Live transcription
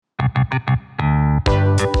Today,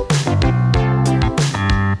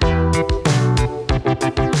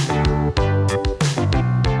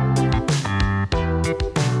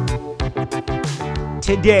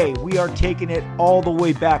 we are taking it all the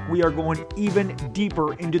way back. We are going even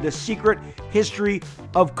deeper into the secret history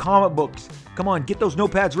of comic books. Come on, get those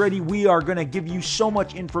notepads ready. We are going to give you so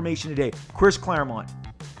much information today. Chris Claremont,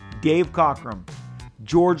 Dave Cockrum,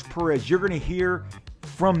 George Perez. You're going to hear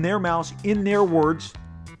from their mouths, in their words,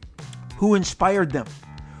 who inspired them.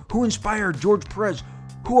 Who inspired George Perez?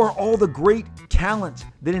 Who are all the great talents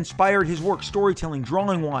that inspired his work, storytelling,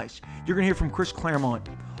 drawing-wise? You're going to hear from Chris Claremont,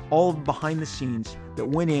 all of behind the scenes that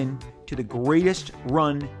went in to the greatest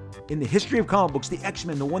run in the history of comic books, the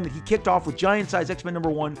X-Men, the one that he kicked off with Giant Size X-Men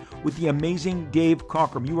 #1 with the amazing Dave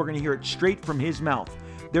Cockrum. You are going to hear it straight from his mouth.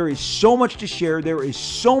 There is so much to share. There is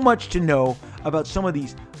so much to know about some of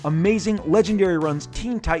these amazing legendary runs,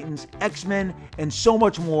 Teen Titans, X-Men, and so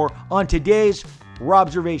much more on today's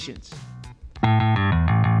Robservations.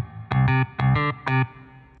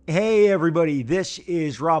 Hey everybody, this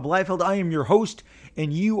is Rob Liefeld. I am your host,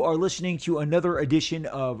 and you are listening to another edition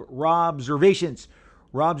of Robservations.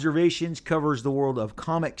 Robservations covers the world of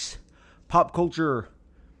comics, pop culture,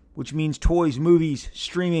 which means toys, movies,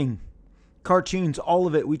 streaming, cartoons, all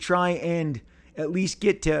of it. We try and at least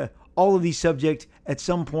get to all of these subjects at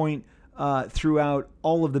some point throughout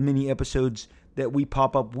all of the mini episodes that we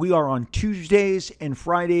pop up. We are on Tuesdays and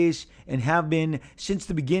Fridays and have been since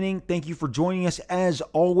the beginning. Thank you for joining us as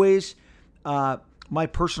always. My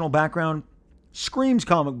personal background screams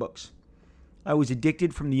comic books. I was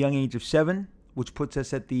addicted from the young age of 7, which puts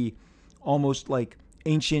us at the almost like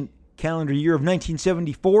ancient calendar year of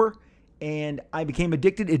 1974. And I became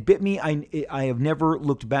addicted. It bit me. I have never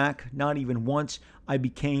looked back, not even once. I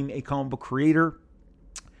became a comic book creator.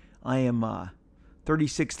 I am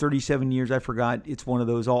 36, 37 years. I forgot. It's one of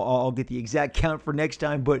those. I'll get the exact count for next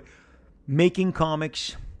time. But making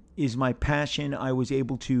comics is my passion. I was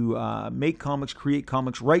able to make comics, create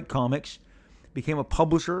comics, write comics. Became a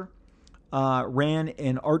publisher. Ran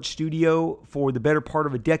an art studio for the better part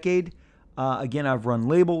of a decade. Again, I've run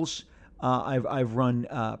labels. I've run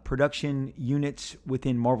production units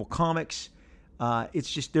within Marvel Comics.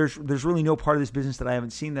 It's just there's really no part of this business that I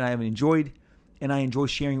haven't seen, that I haven't enjoyed, and I enjoy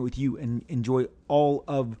sharing it with you and enjoy all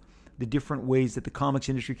of the different ways that the comics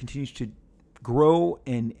industry continues to grow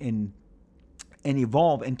and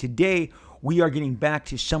evolve. And today we are getting back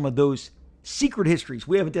to some of those secret histories.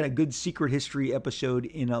 We haven't done a good secret history episode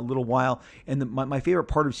in a little while, and my favorite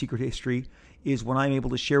part of secret history is when I'm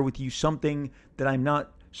able to share with you something that I'm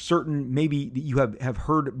not certain maybe that you have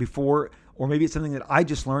heard before, or maybe it's something that I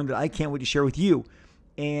just learned that I can't wait to share with you.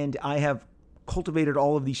 And I have cultivated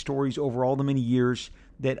all of these stories over all the many years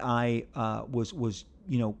that I was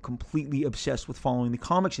completely obsessed with following the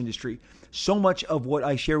comics industry. So much of what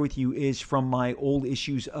I share with you is from my old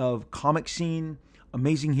issues of Comic Scene,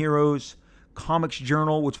 Amazing Heroes, Comics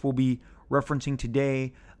Journal, which we'll be referencing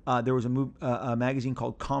today. There was a magazine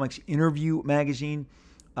called Comics Interview Magazine.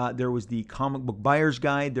 There was the Comic Book Buyer's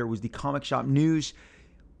Guide. There was the Comic Shop News.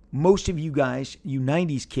 Most of you guys, you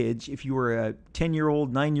 90s kids, if you were a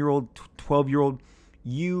 10-year-old, 9-year-old, 12-year-old,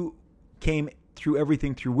 you came through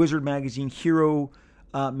everything through Wizard Magazine, Hero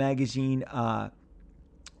Magazine,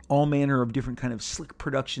 all manner of different kind of slick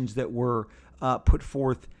productions that were put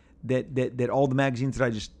forth that all the magazines that I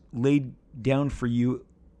just laid down for you,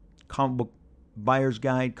 Comic Book Buyer's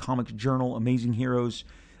Guide, Comics Journal, Amazing Heroes,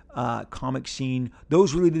 Comic Scene,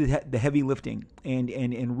 those really did the heavy lifting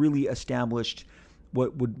and really established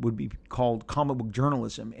what would be called comic book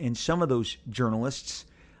journalism. And some of those journalists,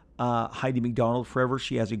 Heidi MacDonald, forever,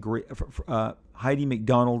 she has a great, Heidi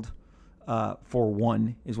MacDonald, for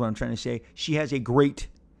one, is what I'm trying to say. She has a great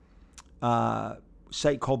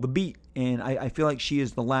site called The Beat, and I feel like she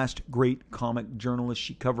is the last great comic journalist.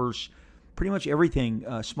 She covers pretty much everything,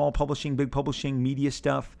 small publishing, big publishing, media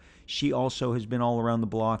stuff. She also has been all around the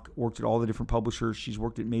block, worked at all the different publishers. She's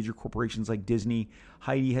worked at major corporations like Disney.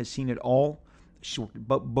 Heidi has seen it all. She's worked at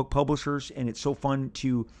book publishers, and it's so fun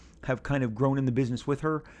to have kind of grown in the business with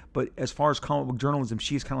her. But as far as comic book journalism,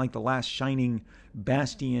 she's kind of like the last shining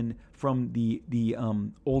bastion from the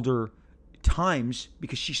older times,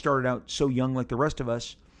 because she started out so young like the rest of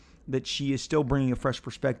us, that she is still bringing a fresh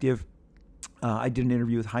perspective. I did an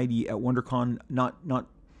interview with Heidi at WonderCon not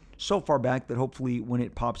so far back that hopefully when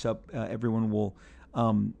it pops up, everyone will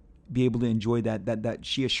be able to enjoy that. That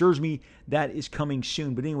she assures me that is coming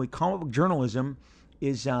soon. But anyway, comic book journalism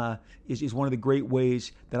is one of the great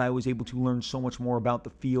ways that I was able to learn so much more about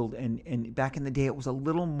the field. And back in the day, it was a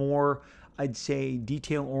little more, I'd say,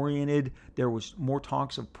 detail-oriented. There was more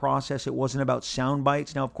talks of process. It wasn't about sound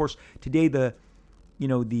bites. Now, of course, today the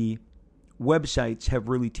websites have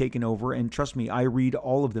really taken over, and trust me, I read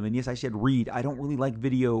all of them. And yes, I said read. I don't really like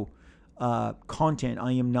video content.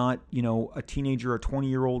 I am not, a teenager, a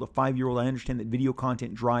 20-year-old, a 5-year-old. I understand that video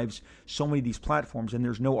content drives so many of these platforms, and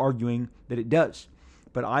there's no arguing that it does.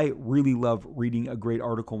 But I really love reading a great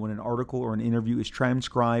article when an article or an interview is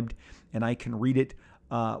transcribed, and I can read it,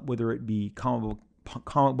 whether it be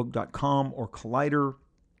comicbook.com or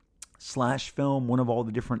Collider/Film, one of all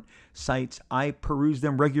the different sites. I peruse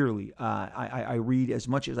them regularly. I read as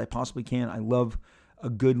much as I possibly can. I love a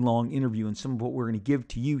good long interview, and some of what we're going to give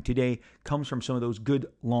to you today comes from some of those good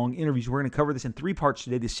long interviews. We're going to cover this in 3 parts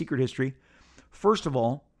today, the secret history. First of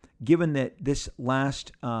all, given that this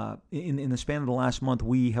last, in the span of the last month,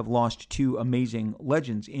 we have lost 2 amazing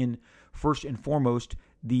legends in, first and foremost,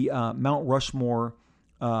 the Mount Rushmore,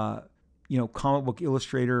 comic book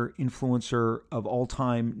illustrator, influencer of all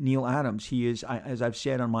time, Neal Adams. He is, as I've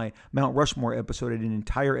said on my Mount Rushmore episode, an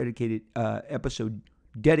entire episode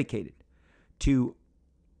dedicated to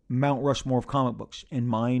Mount Rushmore of comic books, and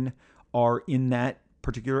mine are in that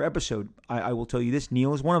particular episode. I will tell you this,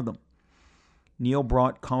 Neal is one of them. Neal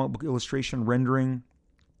brought comic book illustration rendering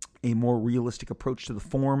a more realistic approach to the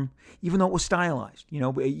form, even though it was stylized.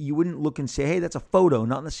 You wouldn't look and say, hey, that's a photo,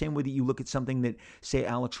 not in the same way that you look at something that, say,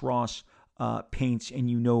 Alex Ross paints, and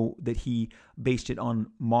you know that he based it on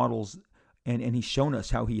models, and he's shown us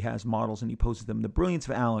how he has models and he poses them. The brilliance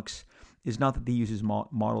of Alex is not that he uses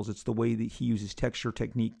models, it's the way that he uses texture,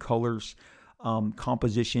 technique, colors,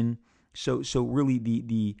 composition. So really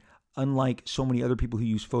the unlike so many other people who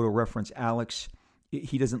use photo reference, Alex,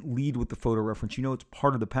 he doesn't lead with the photo reference. It's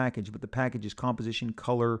part of the package, but the package is composition,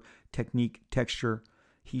 color, technique, texture.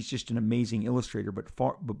 He's just an amazing illustrator. But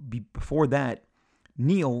before that,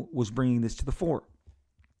 Neal was bringing this to the fore.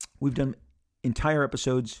 We've done entire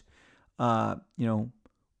episodes, really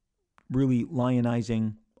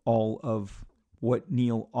lionizing all of what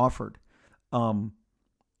Neal offered.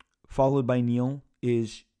 Followed by Neal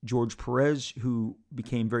is George Perez, who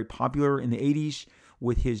became very popular in the 80s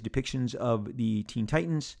with his depictions of the Teen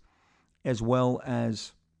Titans, as well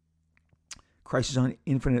as Crisis on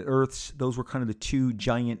Infinite Earths. Those were kind of the 2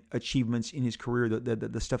 giant achievements in his career,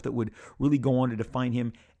 the stuff that would really go on to define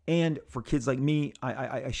him. And for kids like me,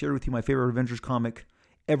 I shared with you my favorite Avengers comic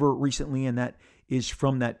ever recently, and that is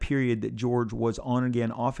from that period that George was on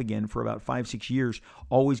again, off again for about 5-6 years,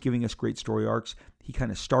 always giving us great story arcs. He kind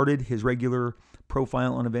of started his regular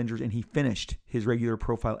profile on Avengers, and he finished his regular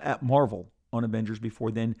profile at Marvel on Avengers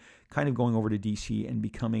before then kind of going over to DC and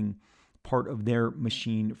becoming part of their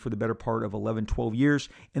machine for the better part of 11, 12 years.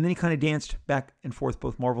 And then he kind of danced back and forth,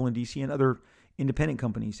 both Marvel and DC and other independent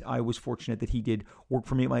companies. I was fortunate that he did work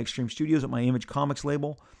for me at my Extreme Studios at my Image Comics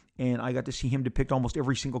label, and I got to see him depict almost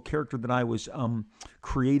every single character that I was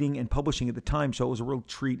creating and publishing at the time. So it was a real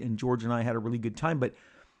treat, and George and I had a really good time. But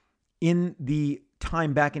in the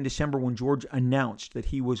time back in December when George announced that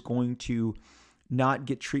he was going to not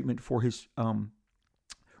get treatment for his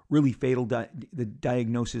really fatal the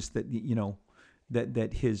diagnosis that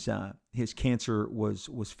that his cancer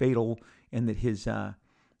was fatal, and that his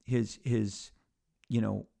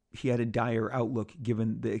he had a dire outlook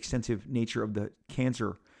given the extensive nature of the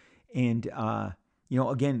cancer. And,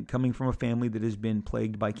 again, coming from a family that has been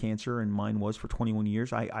plagued by cancer, and mine was for 21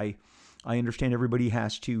 years, I understand everybody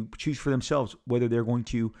has to choose for themselves whether they're going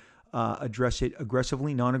to address it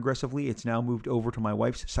aggressively, non-aggressively. It's now moved over to my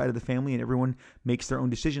wife's side of the family, and everyone makes their own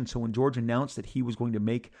decision. So when George announced that he was going to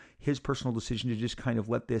make his personal decision to just kind of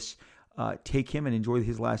let this take him and enjoy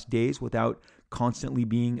his last days without constantly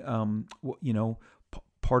being,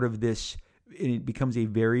 part of this, it becomes a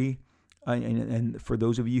very... And for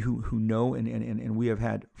those of you who know, and we have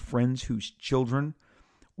had friends whose children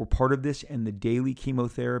were part of this, and the daily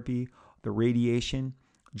chemotherapy, the radiation,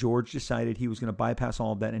 George decided he was going to bypass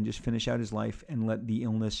all of that and just finish out his life and let the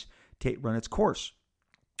illness run its course.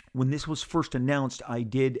 When this was first announced, I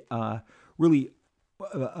did really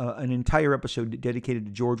an entire episode dedicated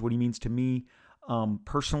to George, what he means to me.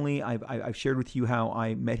 Personally, I've shared with you how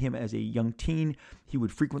I met him as a young teen. He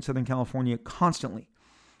would frequent Southern California constantly,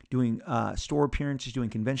 doing store appearances, doing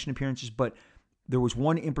convention appearances. But there was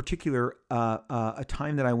one in particular, a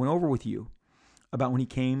time that I went over with you about when he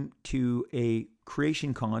came to a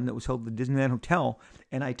Creation Con that was held at the Disneyland Hotel.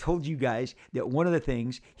 And I told you guys that one of the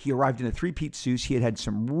things, he arrived in a three-piece suit. He had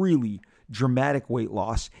some really dramatic weight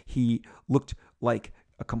loss. He looked like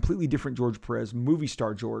a completely different George Perez, movie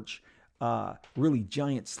star George. Really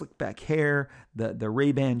giant slick back hair, the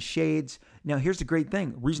Ray-Ban shades. Now, here's the great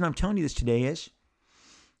thing. The reason I'm telling you this today is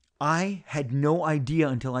I had no idea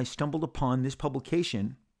until I stumbled upon this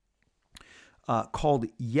publication called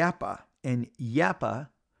YAPA. And YAPA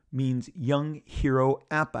means Young Hero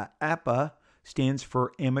APA. APA stands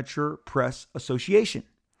for Amateur Press Association.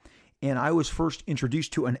 And I was first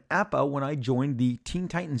introduced to an APA when I joined the Teen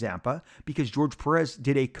Titans APA because George Perez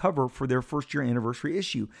did a cover for their first year anniversary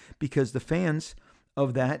issue because the fans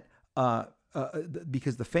of that, Titan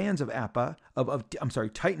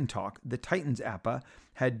Talk, the Titans APA,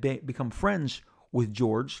 had become friends with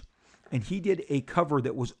George, and he did a cover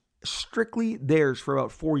that was strictly theirs for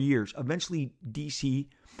about 4 years. Eventually, DC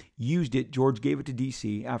used it. George gave it to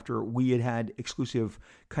DC after we had exclusive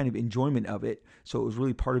kind of enjoyment of it. So it was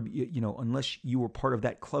really part of, unless you were part of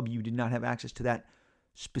that club, you did not have access to that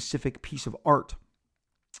specific piece of art.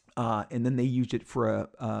 And then they used it for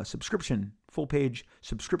a subscription, full-page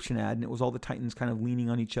subscription ad, and it was all the Titans kind of leaning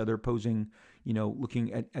on each other, posing,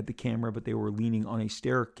 looking at the camera, but they were leaning on a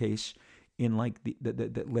staircase in like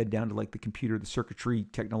that led down to like the computer, the circuitry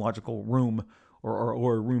technological room,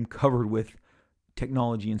 or a room covered with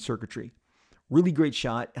technology and circuitry. Really great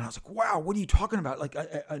shot. And I was like, wow, what are you talking about? Like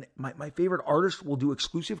my favorite artist will do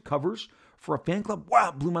exclusive covers for a fan club. Wow,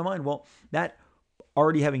 it blew my mind. Well, that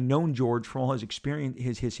already having known George from all his experience,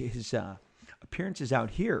 his appearances out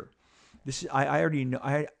here, I had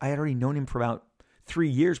already known him for about 3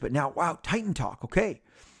 years, but now, wow, Titan Talk. Okay.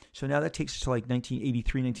 So now that takes us to like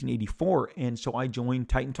 1983, 1984. And so I joined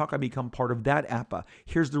Titan Talk. I become part of that APA.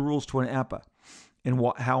 Here's the rules to an APA and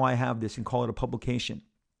how I have this and call it a publication.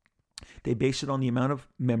 They base it on the amount of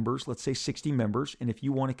members, let's say 60 members. And if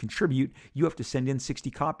you want to contribute, you have to send in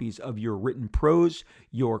 60 copies of your written prose,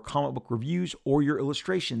 your comic book reviews, or your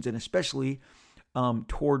illustrations. And especially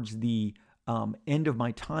towards the end of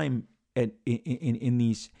my time in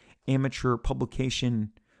these amateur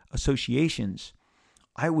publication associations,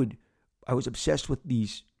 I was obsessed with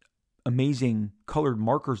these amazing colored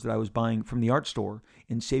markers that I was buying from the art store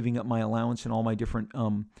and saving up my allowance and all my different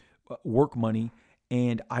work money.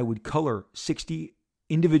 And I would color 60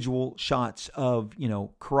 individual shots of,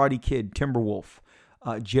 Karate Kid, Timberwolf,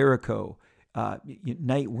 Jericho,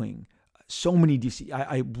 Nightwing, so many DC.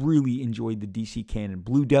 I really enjoyed the DC canon,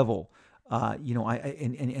 Blue Devil.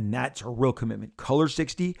 And that's a real commitment. Color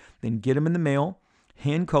 60, then get them in the mail,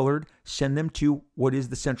 hand colored, send them to what is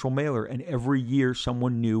the central mailer. And every year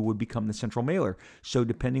someone new would become the central mailer. So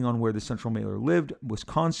depending on where the central mailer lived,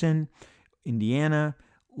 Wisconsin, Indiana,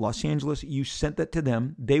 Los Angeles, you sent that to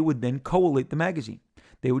them. They would then collate the magazine.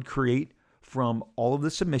 They would create from all of the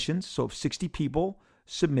submissions. So if 60 people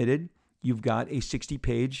submitted, you've got a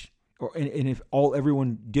 60-page, and if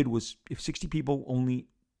everyone did was, if 60 people only,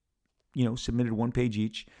 submitted one page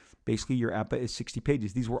each, basically your APA is 60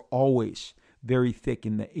 pages. These were always very thick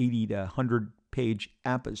in the 80 to 100-page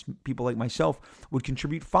APAs. People like myself would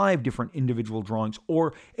contribute 5 different individual drawings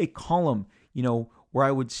or a column, where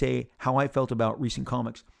I would say how I felt about recent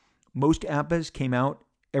comics. Most APAs came out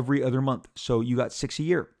every other month, so you got 6 a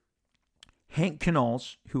year. Hank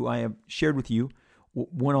Canals, who I have shared with you,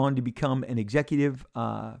 went on to become an executive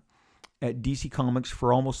at DC Comics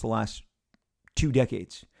for almost the last 2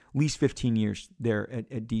 decades, at least 15 years there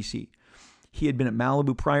at DC. He had been at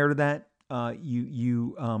Malibu prior to that.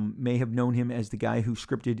 You may have known him as the guy who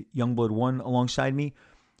scripted Youngblood 1 alongside me.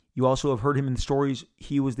 You also have heard him in the stories.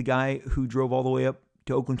 He was the guy who drove all the way up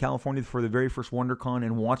to Oakland, California for the very first WonderCon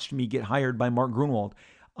and watched me get hired by Mark Grunwald.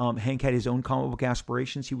 Hank had his own comic book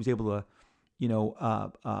aspirations. He was able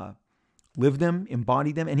to, live them,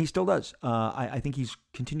 embody them, and he still does. I think he's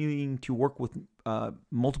continuing to work with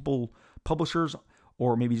multiple publishers,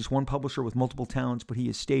 or maybe just one publisher with multiple talents, but he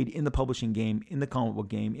has stayed in the publishing game, in the comic book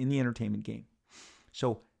game, in the entertainment game.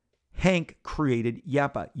 So Hank created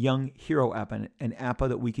YAPA, Young Hero APA, an APA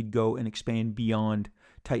that we could go and expand beyond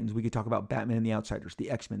Titans. We could talk about Batman and the Outsiders, the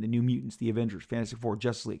X-Men, the New Mutants, the Avengers, Fantastic Four,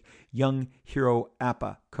 Justice League. Young Hero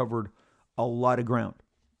APA covered a lot of ground.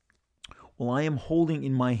 Well, I am holding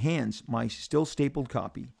in my hands my still stapled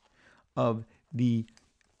copy of the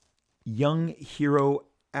Young Hero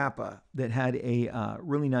APA that had a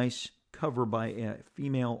really nice cover by a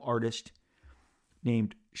female artist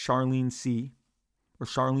named Charlene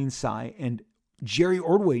Sy, and Jerry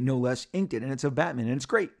Ordway, no less, inked it, and it's of Batman, and it's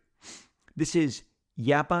great. This is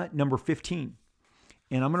YAPA number 15,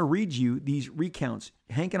 and I'm going to read you these recounts.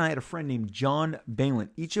 Hank and I had a friend named John Balint.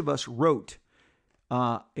 Each of us wrote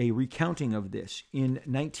a recounting of this in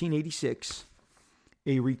 1986,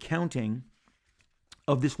 a recounting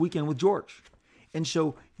of this weekend with George. And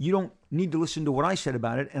so you don't need to listen to what I said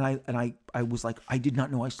about it. And I was like, I did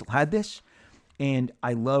not know I still had this. And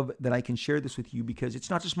I love that I can share this with you because it's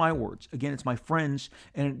not just my words. Again, it's my friends,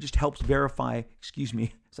 and it just helps verify,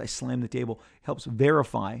 as I slam the table, helps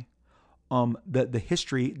verify the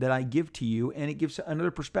history that I give to you, and it gives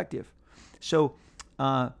another perspective. So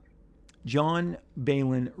John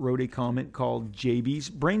Balin wrote a comment called JB's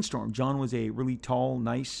Brainstorm. John was a really tall,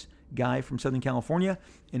 nice guy from Southern California,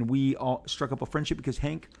 and we all struck up a friendship because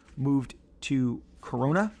Hank moved to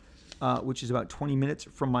Corona, which is about 20 minutes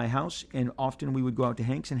from my house, and often we would go out to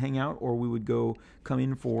Hank's and hang out, or we would come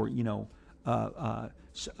in for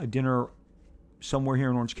a dinner somewhere here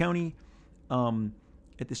in Orange County.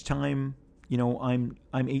 At this time, I'm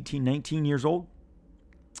 18, 19 years old.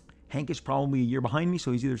 Hank is probably a year behind me,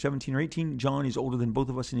 so he's either 17 or 18. John is older than both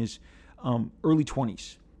of us in his early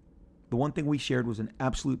 20s. The one thing we shared was an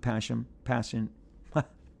absolute passion.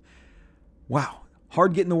 Wow,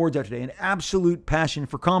 hard getting the words out today. An absolute passion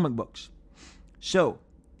for comic books. So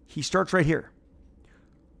he starts right here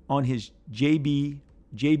on his JB's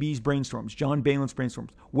Brainstorms, John Balin's Brainstorms.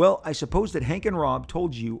 Well, I suppose that Hank and Rob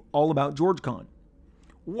told you all about GeorgeCon.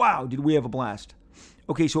 Wow, did we have a blast.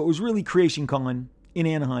 Okay, so it was really Creation Con in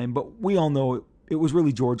Anaheim, but we all know it was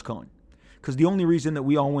really GeorgeCon, because the only reason that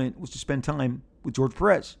we all went was to spend time with George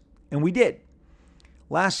Perez, and we did.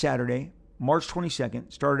 Last Saturday, March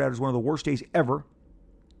 22nd, started out as one of the worst days ever.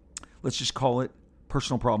 Let's just call it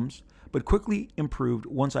personal problems, but quickly improved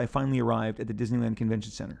once I finally arrived at the Disneyland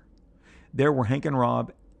Convention Center. There were Hank and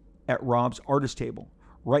Rob at Rob's artist table,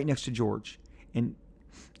 right next to George, and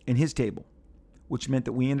his table, which meant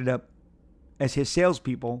that we ended up as his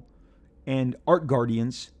salespeople and art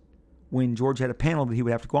guardians when George had a panel that he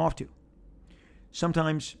would have to go off to.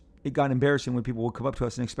 Sometimes it got embarrassing when people would come up to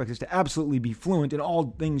us and expect us to absolutely be fluent in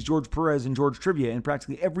all things George Perez and George trivia in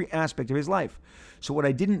practically every aspect of his life. So what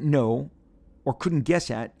I didn't know or couldn't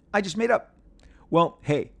guess at, I just made up. Well,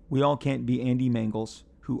 hey, we all can't be Andy Mangels,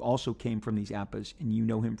 who also came from these APAs, and you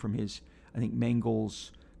know him from his, I think,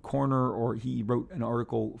 Mangels Corner, or he wrote an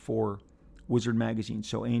article for Wizard Magazine.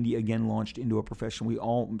 So Andy again launched into a profession.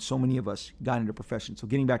 So many of us got into profession. So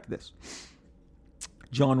getting back to this,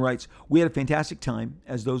 John writes, we had a fantastic time.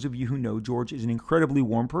 As those of you who know, George is an incredibly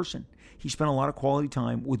warm person. He spent a lot of quality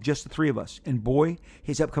time with just the three of us. And boy,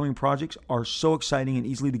 his upcoming projects are so exciting and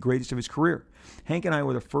easily the greatest of his career. Hank and I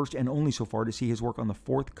were the first and only so far to see his work on the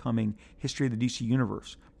forthcoming History of the DC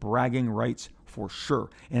Universe. Bragging rights for sure.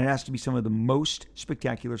 And it has to be some of the most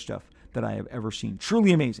spectacular stuff that I have ever seen.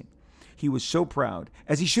 Truly amazing. He was so proud,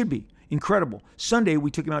 as he should be. Incredible. Sunday,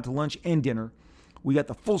 we took him out to lunch and dinner. We got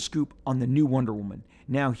the full scoop on the new Wonder Woman.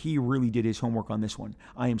 Now he really did his homework on this one.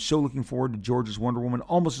 I am so looking forward to George's Wonder Woman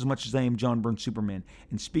almost as much as I am John Byrne's Superman.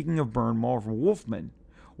 And speaking of Byrne, Marvel Wolfman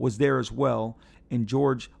was there as well, and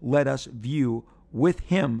George let us view with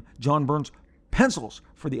him John Byrne's pencils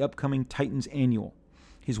for the upcoming Titans Annual.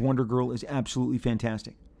 His Wonder Girl is absolutely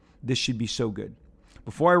fantastic. This should be so good.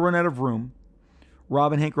 Before I run out of room,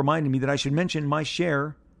 Rob and Hank reminded me that I should mention my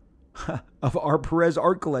share of our Perez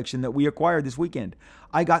art collection that we acquired this weekend.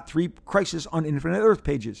 I got 3 Crisis on Infinite Earth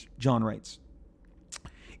pages, John writes.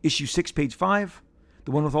 Issue 6, page 5,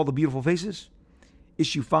 the one with all the beautiful faces.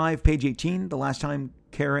 Issue 5, page 18, the last time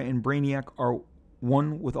Kara and Brainiac are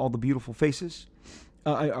one with all the beautiful faces,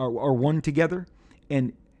 are one together.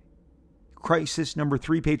 And Crisis number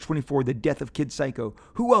 3, page 24, the death of Kid Psycho.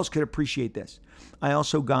 Who else could appreciate this? I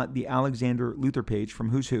also got the Alexander Luthor page from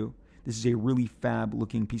Who's Who. This is a really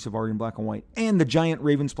fab-looking piece of art in black and white. And the giant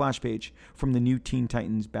Raven splash page from the new Teen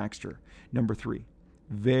Titans Baxter, number 3.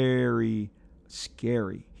 Very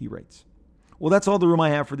scary, he writes. Well, that's all the room I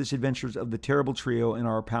have for this adventures of the terrible trio and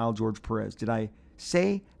our pal George Perez. Did I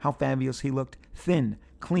say how fabulous he looked? Thin,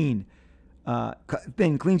 clean-shaven,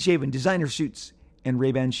 designer suits, and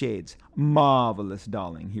Ray-Ban shades. Marvelous,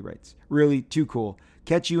 darling, he writes. Really, too cool.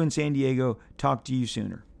 Catch you in San Diego. Talk to you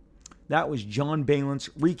sooner. That was John Balin's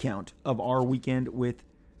recount of our weekend with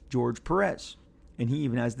George Perez. And he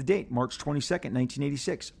even has the date, March 22nd,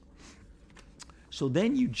 1986. So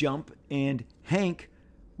then you jump, and Hank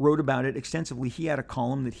wrote about it extensively. He had a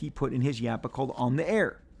column that he put in his Yappa called On the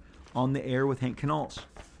Air. On the Air with Hank Canals.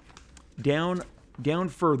 Down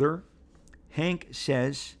further, Hank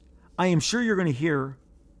says, I am sure you're going to hear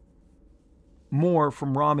more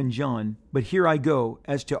from Rob and John, but here I go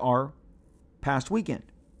as to our past weekend.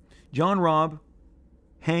 John, Rob,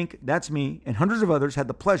 Hank, that's me, and hundreds of others had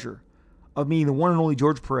the pleasure of meeting the one and only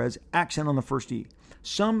George Perez, accent on the first E.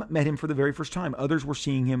 Some met him for the very first time. Others were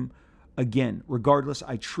seeing him again. Regardless,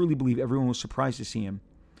 I truly believe everyone was surprised to see him.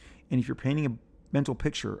 And if you're painting a mental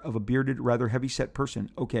picture of a bearded, rather heavy-set person,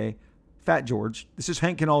 okay, Fat George, this is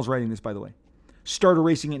Hank Canals writing this, by the way. Start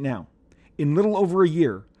erasing it now. In little over a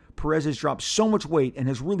year, Perez has dropped so much weight and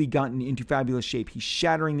has really gotten into fabulous shape. He's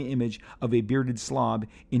shattering the image of a bearded slob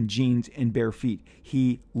in jeans and bare feet.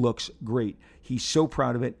 He looks great. He's so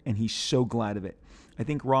proud of it, and he's so glad of it. I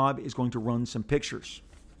think Rob is going to run some pictures.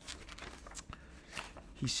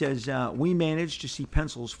 He says, we managed to see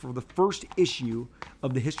pencils for the first issue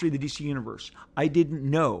of the History of the DC Universe. I didn't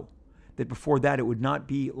know that before that it would not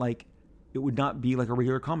be like a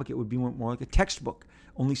regular comic. It would be more like a textbook,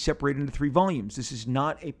 only separated into 3 volumes. This is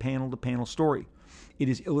not a panel-to-panel story. It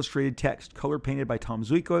is illustrated text, color painted by Tom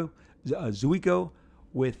Zuico,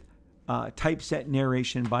 with typeset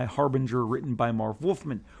narration by Harbinger, written by Marv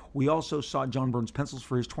Wolfman. We also saw John Byrne's pencils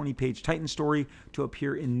for his 20-page Titan story to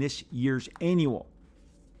appear in this year's annual.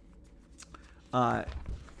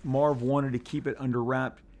 Marv wanted to keep it under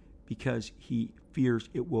wrap because he fears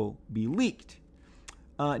it will be leaked.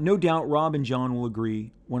 No doubt Rob and John will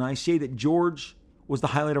agree when I say that George was the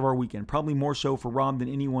highlight of our weekend, probably more so for Rob than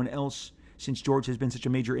anyone else, since George has been such a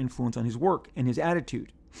major influence on his work and his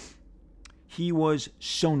attitude. He was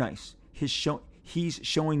so nice. He's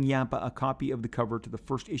showing Yappa a copy of the cover to the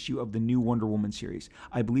first issue of the new Wonder Woman series.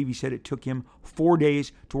 I believe he said it took him 4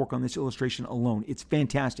 days to work on this illustration alone. It's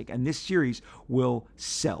fantastic, and this series will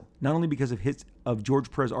sell, not only because of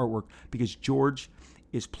George Perez artwork, because George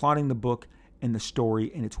is plotting the book and the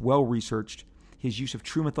story, and it's well researched. His use of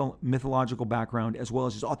true mythological background, as well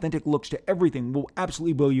as his authentic looks to everything, will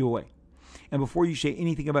absolutely blow you away. And before you say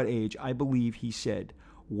anything about age, I believe he said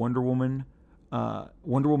Wonder Woman's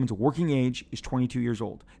working age is 22 years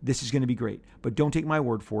old. This is going to be great, but don't take my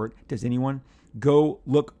word for it. Does anyone? Go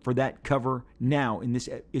look for that cover now in this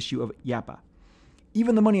issue of Yappa.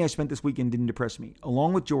 Even the money I spent this weekend didn't depress me.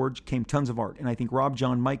 Along with George came tons of art, and I think Rob,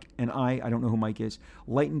 John, Mike, and I don't know who Mike is,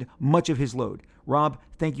 lightened much of his load. Rob,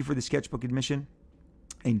 thank you for the sketchbook admission,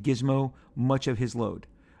 and Gizmo, much of his load.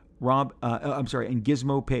 And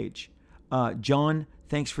Gizmo Page. John,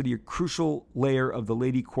 thanks for the crucial layer of the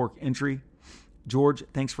Lady Quark entry. George,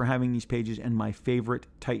 thanks for having these pages, and my favorite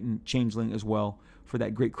Titan Changeling as well for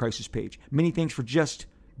that great Crisis page. Many thanks for just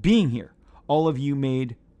being here. All of you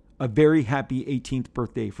made a very happy 18th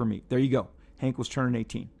birthday for me. There you go. Hank was turning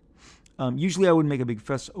 18. Usually I wouldn't make a big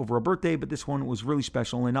fuss over a birthday, but this one was really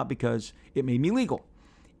special, and not because it made me legal.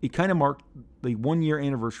 It kind of marked the 1-year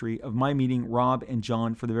anniversary of my meeting Rob and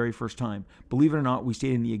John for the very first time. Believe it or not, we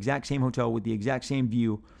stayed in the exact same hotel with the exact same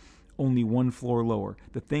view, only 1 floor lower.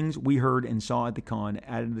 The things we heard and saw at the con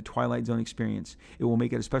added to the Twilight Zone experience. It will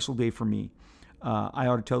make it a special day for me. I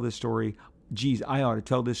ought to tell this story. I ought to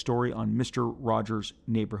tell this story on Mr. Rogers'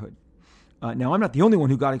 Neighborhood. Now, I'm not the only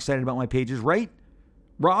one who got excited about my pages, right?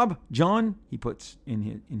 Rob, John, he puts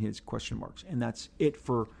in his question marks. And that's it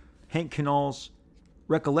for Hank Kanal's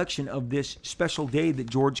recollection of this special day that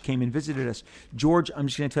George came and visited us. George, I'm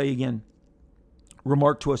just going to tell you again,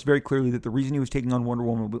 remarked to us very clearly that the reason he was taking on Wonder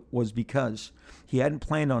Woman was because he hadn't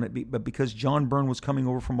planned on it, but because John Byrne was coming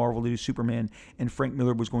over from Marvel to do Superman and Frank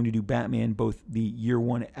Miller was going to do Batman, both the year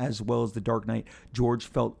one as well as the Dark Knight. George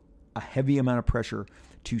felt a heavy amount of pressure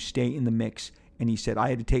to stay in the mix, and he said, I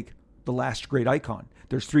had to take the last great icon.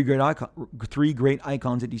 There's three great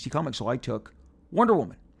icons at DC Comics, so I took Wonder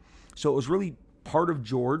Woman. So it was really part of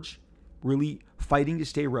George really fighting to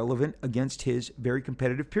stay relevant against his very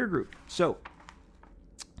competitive peer group. So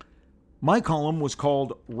my column was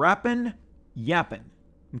called Rappin' Yappin'.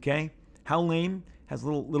 Okay? How lame has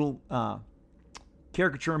a little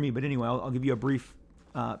caricature of me, but anyway, I'll give you a brief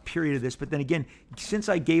period of this. But then again, since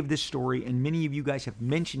I gave this story, and many of you guys have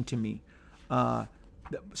mentioned to me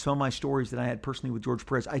some of my stories that I had personally with George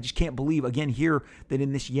Perez, I just can't believe, again, here that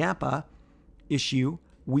in this Yappa issue,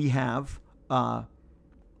 we have all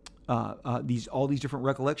these different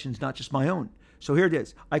recollections, not just my own. So here it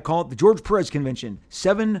is. I call it the George Perez Convention.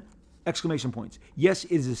 7 exclamation points. Yes,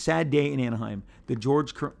 it is a sad day in Anaheim. The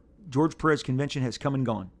George Perez Convention has come and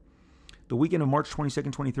gone. The weekend of March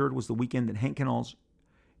 22nd, 23rd was the weekend that Hank Kanal's,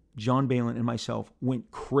 John Balin, and myself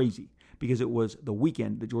went crazy because it was the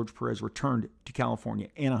weekend that George Perez returned to California,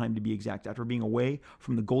 Anaheim to be exact, after being away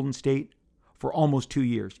from the Golden State for almost 2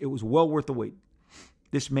 years. It was well worth the wait.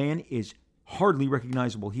 This man is hardly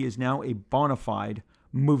recognizable. He is now a bona fide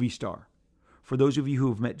movie star. For those of you who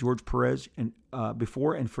have met George Perez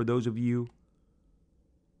before, and for those of you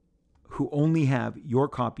who only have your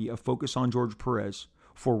copy of Focus on George Perez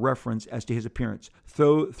for reference as to his appearance,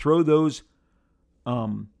 throw those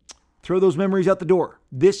memories out the door.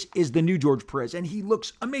 This is the new George Perez, and he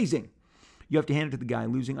looks amazing. You have to hand it to the guy,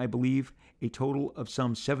 losing, I believe, a total of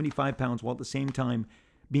some 75 pounds, while at the same time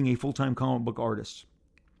being a full-time comic book artist.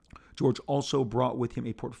 George also brought with him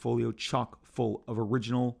a portfolio chock full of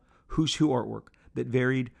original Who's Who artwork that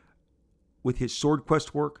varied with his Sword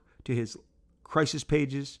Quest work to his crisis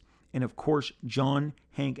pages. And of course, John,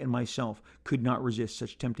 Hank, and myself could not resist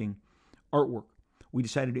such tempting artwork. We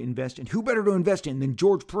decided to invest in who better to invest in than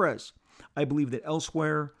George Perez. I believe that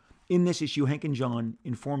elsewhere in this issue, Hank and John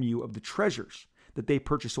inform you of the treasures that they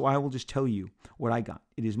purchased. So I will just tell you what I got.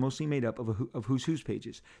 It is mostly made up of Who's Who's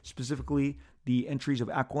pages, specifically the entries of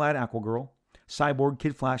Aqualad, Aquagirl, Cyborg,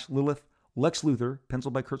 Kid Flash, Lilith, Lex Luthor,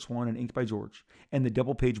 penciled by Kurt Swan and inked by George, and the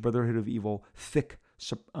double-page Brotherhood of Evil, thick,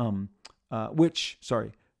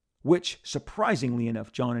 which surprisingly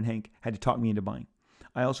enough, John and Hank had to talk me into buying.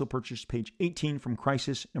 I also purchased page 18 from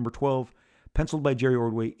Crisis, number 12, penciled by Jerry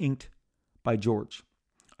Ordway, inked by George.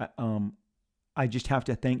 I just have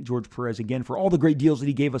to thank George Perez again for all the great deals that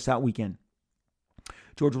he gave us that weekend.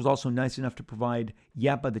 George was also nice enough to provide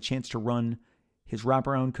Yappa the chance to run his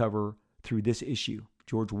wraparound cover through this issue.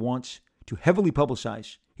 George wants to heavily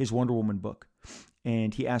publicize his Wonder Woman book,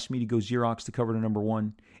 and he asked me to go Xerox the cover to number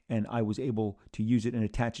 1, and I was able to use it and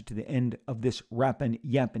attach it to the end of this Rappin'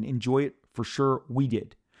 Yappin'. Enjoy it for sure. We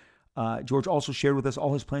did. George also shared with us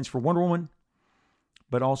all his plans for Wonder Woman,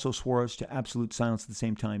 but also swore us to absolute silence at the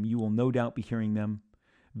same time. You will no doubt be hearing them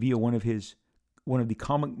via one of the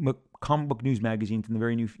comic book news magazines in the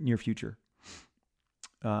very near future.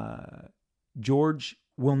 George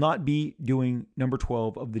will not be doing number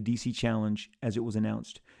 12 of the DC Challenge as it was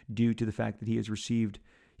announced, due to the fact that he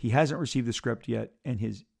hasn't received the script yet, and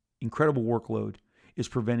his incredible workload is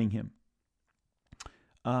preventing him.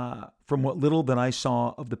 From what little that I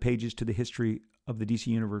saw of the pages to the history of the DC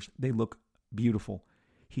Universe, they look beautiful.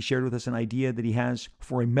 He shared with us an idea that he has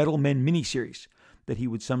for a Metal Men miniseries that he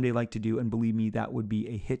would someday like to do, and believe me, that would be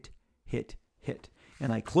a hit.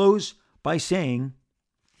 And I close by saying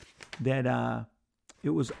that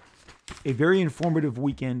it was a very informative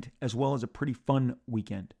weekend as well as a pretty fun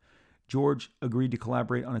weekend. George agreed to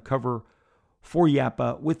collaborate on a cover for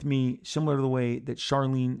Yappa with me, similar to the way that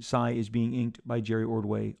Charlene Sy is being inked by Jerry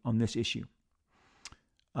Ordway on this issue.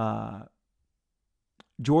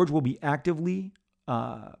 George will be actively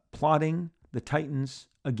plotting the Titans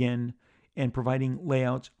again and providing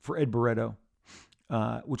layouts for Ed Barretto,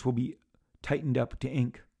 which will be tightened up to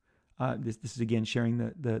ink. This is again sharing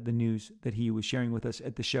the news that he was sharing with us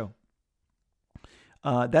at the show.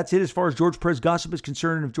 That's it as far as George Perez gossip is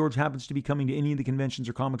concerned. And if George happens to be coming to any of the conventions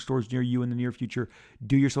or comic stores near you in the near future,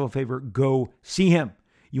 do yourself a favor, go see him.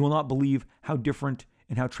 You will not believe how different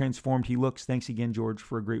and how transformed he looks. Thanks again, George,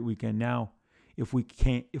 for a great weekend. Now, if we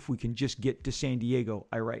can just get to San Diego,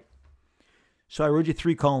 I write. So I wrote you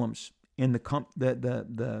 3 columns, and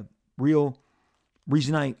the real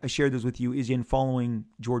reason I shared this with you is in following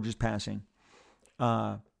George's passing.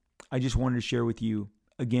 I just wanted to share with you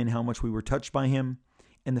again how much we were touched by him,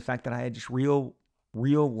 and the fact that I had just real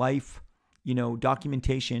life,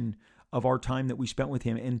 documentation of our time that we spent with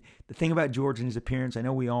him. And the thing about George and his appearance, I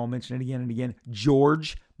know we all mention it again and again.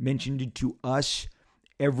 George mentioned it to us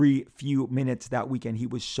every few minutes that weekend. He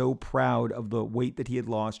was so proud of the weight that he had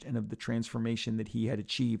lost and of the transformation that he had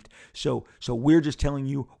achieved. So we're just telling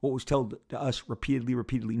you what was told to us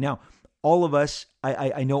repeatedly. Now, all of us,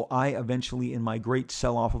 I know I eventually, in my great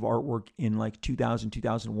sell-off of artwork in like 2000,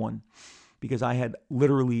 2001, because I had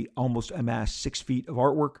literally almost amassed 6 feet of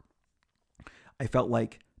artwork, I felt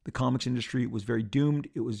like the comics industry was very doomed.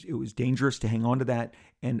 It was dangerous to hang on to that.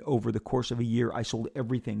 And over the course of a year, I sold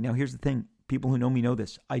everything. Now, here's the thing. People who know me know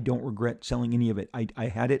this. I don't regret selling any of it. I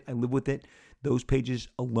had it. I live with it. Those pages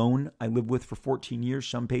alone, I lived with for 14 years.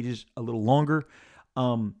 Some pages a little longer.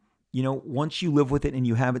 Once you live with it and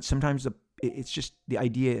you have it, sometimes it's just the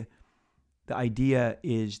idea. The idea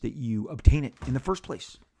is that you obtain it in the first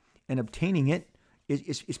place, and obtaining it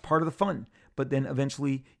is part of the fun. But then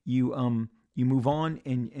eventually you move on,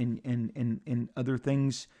 and other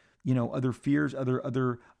things, other fears,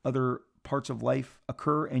 other parts of life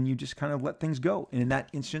occur, and you just kind of let things go. And in that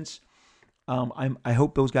instance, I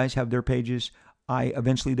hope those guys have their pages.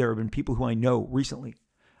 Eventually there have been people who I know recently.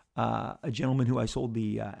 A gentleman who I sold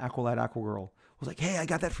the Aqualad Aquagirl was like, "Hey, I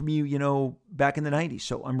got that from you, back in the 90s.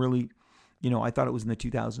 So I'm really, I thought it was in the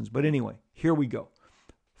 2000s. But anyway, here we go.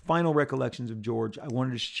 Final recollections of George. I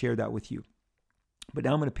wanted to share that with you. But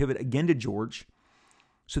now I'm going to pivot again to George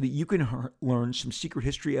so that you can learn some secret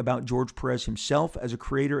history about George Perez himself as a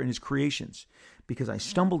creator and his creations. Because I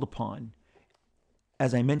stumbled upon,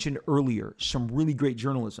 as I mentioned earlier, some really great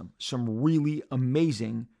journalism, some really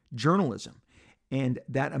amazing journalism. And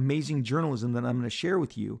that amazing journalism that I'm going to share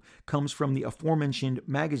with you comes from the aforementioned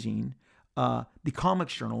magazine, the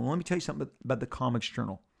Comics Journal. And let me tell you something about the Comics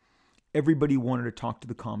Journal. Everybody wanted to talk to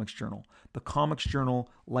the Comics Journal. The Comics Journal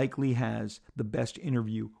likely has the best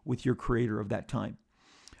interview with your creator of that time.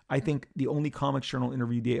 I think the only Comics Journal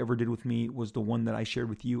interview they ever did with me was the one that I shared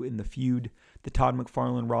with you in the feud, the Todd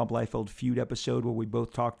McFarlane, Rob Liefeld feud episode, where we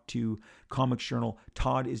both talked to Comics Journal.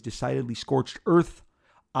 Todd is decidedly scorched earth.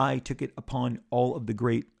 I took it upon all of the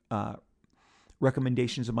great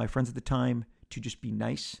recommendations of my friends at the time to just be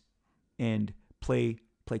nice and play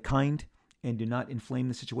kind and do not inflame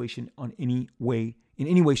the situation in any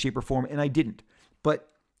way, shape, or form. And I didn't. But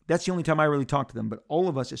that's the only time I really talked to them. But all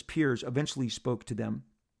of us as peers eventually spoke to them.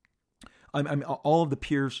 All of the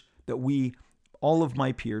peers all of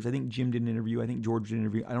my peers, I think Jim did an interview, I think George did an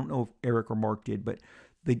interview, I don't know if Eric or Mark did, but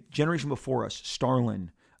the generation before us,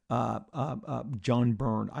 Starlin, John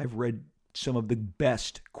Byrne, I've read some of the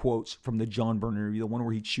best quotes from the John Byrne interview, the one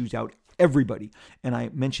where he chews out everybody. And I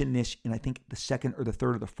mentioned this in, I think, the second or the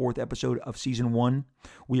third or the fourth episode of season 1.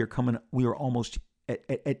 We are almost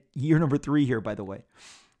at year number 3 here, by the way.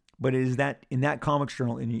 But it is that in that Comics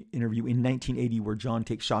Journal interview in 1980 where John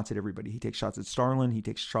takes shots at everybody. He takes shots at Starlin. He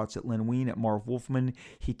takes shots at Len Wein, at Marv Wolfman.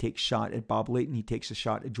 He takes a shot at Bob Layton. He takes a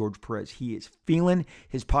shot at George Perez. He is feeling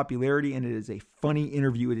his popularity, and it is a funny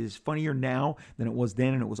interview. It is funnier now than it was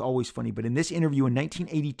then, and it was always funny. But in this interview in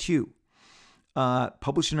 1982,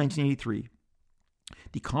 published in 1983,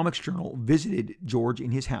 the Comics Journal visited George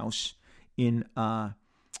in his house in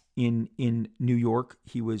New York.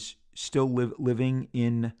 He was still living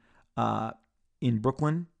in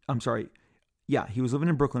Brooklyn. I'm sorry. Yeah, he was living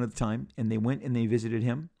in Brooklyn at the time, and they went and they visited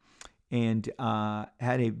him and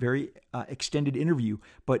had a very extended interview.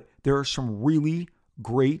 But there are some really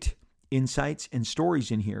great insights and stories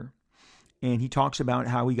in here. And he talks about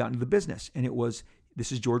how he got into the business. And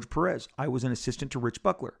this is George Perez. I was an assistant to Rich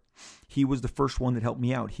Buckler. He was the first one that helped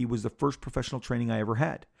me out. He was the first professional training I ever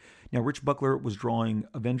had. Now, Rich Buckler was drawing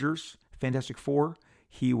Avengers, Fantastic Four.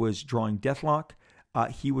 He was drawing Deathlock.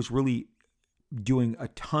 He was really doing a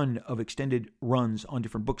ton of extended runs on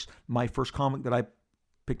different books. My first comic that I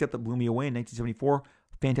picked up that blew me away in 1974,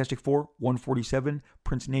 Fantastic Four, 147,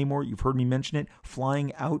 Prince Namor, you've heard me mention it,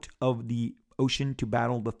 flying out of the ocean to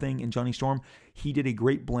battle the Thing and Johnny Storm. He did a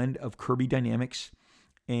great blend of Kirby dynamics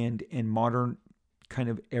and modern kind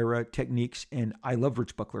of era techniques, and I love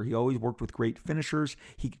Rich Buckler. He always worked with great finishers.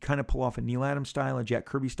 He could kind of pull off a Neil Adams style, a Jack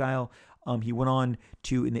Kirby style. He went on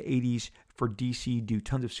to, in the 80s, for DC, do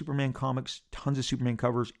tons of Superman comics, tons of Superman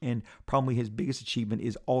covers, and probably his biggest achievement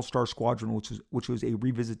is All-Star Squadron, which was a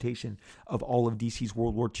revisitation of all of DC's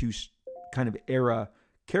World War II kind of era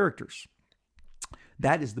characters.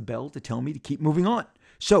 That is the bell to tell me to keep moving on.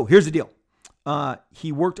 So here's the deal.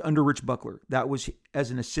 He worked under Rich Buckler. That was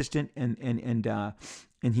as an assistant,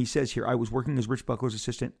 and he says here, I was working as Rich Buckler's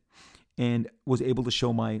assistant and was able to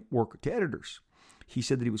show my work to editors. He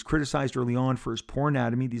said that he was criticized early on for his poor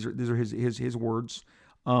anatomy. These are his words.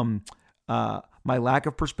 My lack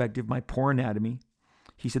of perspective, my poor anatomy.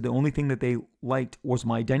 He said the only thing that they liked was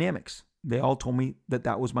my dynamics. They all told me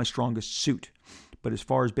that was my strongest suit. But as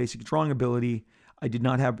far as basic drawing ability, I did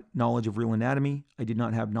not have knowledge of real anatomy. I did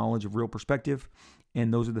not have knowledge of real perspective.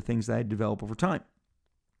 And those are the things that I had developed over time.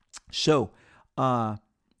 So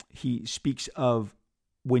he speaks of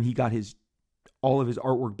when he got all of his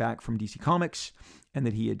artwork back from DC Comics, and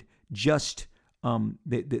that he had just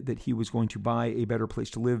that he was going to buy A Better Place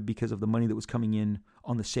to Live because of the money that was coming in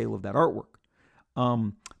on the sale of that artwork.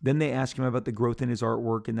 Then they ask him about the growth in his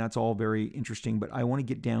artwork, and that's all very interesting. But I want to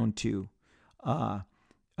get down to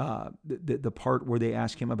the part where they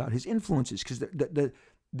ask him about his influences, because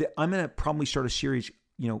I'm going to probably start a series,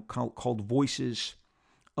 called Voices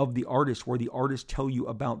of the Artist, where the artists tell you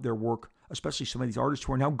about their work, especially some of these artists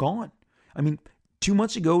who are now gone. I mean, 2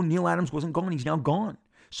 months ago, Neil Adams wasn't gone. He's now gone.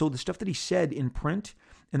 So the stuff that he said in print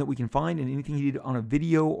and that we can find, and anything he did on a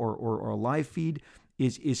video or a live feed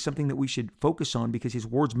is something that we should focus on, because his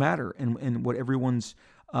words matter, and what everyone's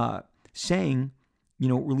saying,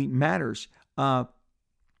 really matters.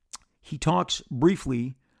 He talks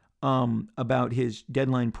briefly about his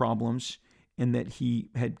deadline problems, and that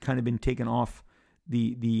he had kind of been taken off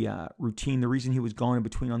the routine. The reason he was gone in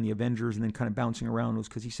between on the Avengers and then kind of bouncing around was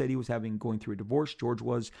because he said he was going through a divorce, George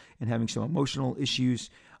was, and having some emotional issues.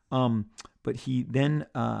 But he then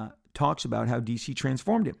talks about how DC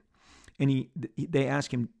transformed him. And they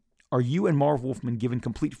ask him, are you and Marv Wolfman given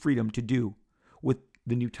complete freedom to do with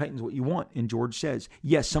the new Titans what you want? And George says,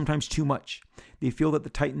 yes, sometimes too much. They feel that the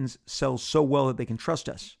Titans sell so well that they can trust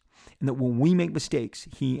us, and that when we make mistakes,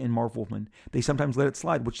 he and Marv Wolfman, they sometimes let it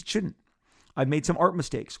slide, which it shouldn't. I've made some art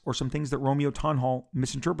mistakes, or some things that Romeo Tonhall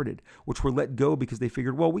misinterpreted, which were let go because they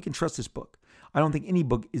figured, well, we can trust this book. I don't think any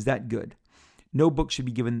book is that good. No book should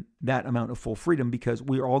be given that amount of full freedom, because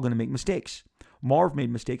we are all going to make mistakes. Marv made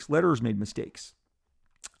mistakes. Letters made mistakes.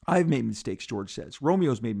 I've made mistakes, George says.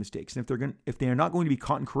 Romeo's made mistakes, and if they are not going to be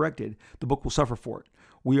caught and corrected, the book will suffer for it.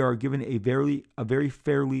 We are given a fairly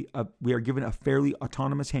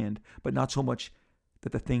autonomous hand, but not so much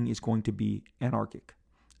that the thing is going to be anarchic.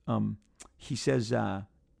 He says,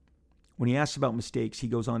 when he asks about mistakes, he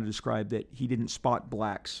goes on to describe that he didn't spot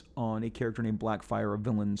blacks on a character named Blackfire, a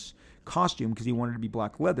villain's costume, because he wanted it to be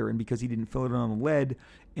black leather, and because he didn't fill it on the lead,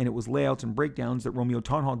 and it was layouts and breakdowns that Romeo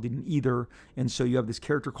Townhall didn't either, and so you have this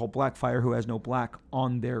character called Blackfire who has no black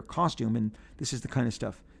on their costume, and this is the kind of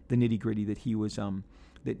stuff, the nitty-gritty that he was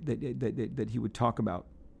that he would talk about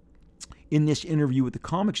in this interview with the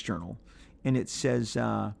Comics Journal. And it says,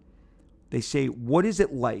 they say, what is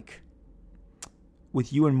it like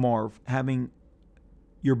with you and Marv having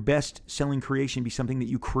your best-selling creation be something that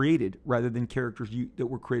you created rather than characters that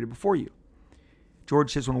were created before you?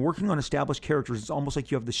 George says, when working on established characters, it's almost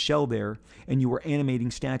like you have the shell there and you were animating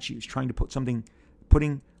statues, trying to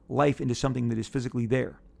putting life into something that is physically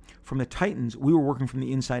there. From the Titans, we were working from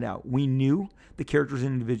the inside out. We knew the characters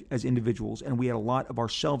as individuals, and we had a lot of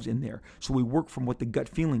ourselves in there. So we work from what the gut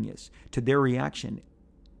feeling is to their reaction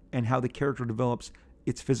and how the character develops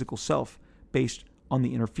its physical self based on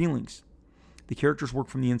the inner feelings. The characters work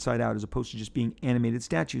from the inside out as opposed to just being animated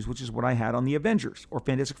statues, which is what I had on the Avengers or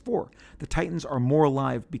Fantastic Four. The Titans are more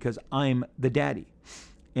alive because I'm the daddy.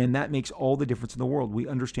 And that makes all the difference in the world. We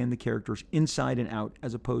understand the characters inside and out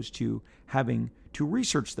as opposed to having to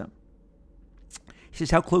research them. He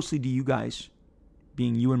says, how closely do you guys,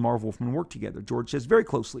 being you and Marv Wolfman, work together? George says, very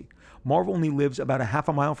closely. Marv only lives about a half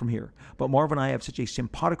a mile from here, but Marv and I have such a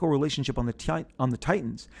simpatico relationship on the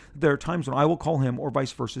Titans that there are times when I will call him or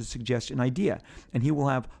vice versa to suggest an idea, and he will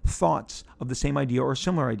have thoughts of the same idea or a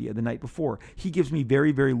similar idea the night before. He gives me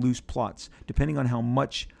very, very loose plots. Depending on how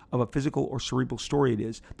much of a physical or cerebral story it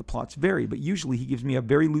is, the plots vary, but usually he gives me a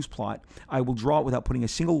very loose plot. I will draw it without putting a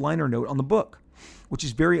single liner note on the book, which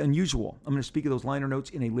is very unusual. I'm going to speak of those liner notes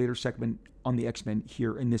in a later segment on the X-Men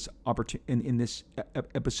here in this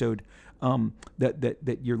episode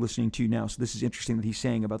that you're listening to now. So this is interesting that he's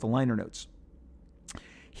saying about the liner notes.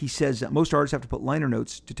 He says that most artists have to put liner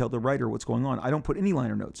notes to tell the writer what's going on. I don't put any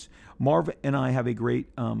liner notes. Marv and I have a great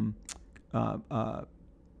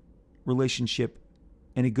relationship,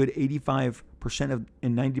 and a good 85%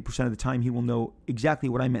 and 90% of the time he will know exactly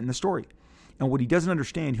what I meant in the story. And what he doesn't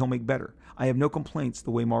understand, he'll make better. I have no complaints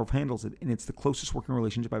the way Marv handles it, and it's the closest working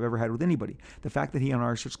relationship I've ever had with anybody. The fact that he and I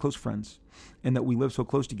are such close friends, and that we live so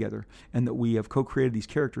close together, and that we have co-created these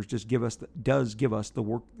characters does give us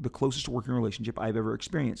the closest working relationship I've ever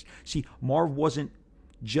experienced. See, Marv wasn't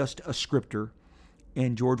just a scripter,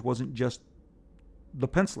 and George wasn't just the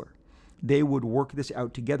penciler. They would work this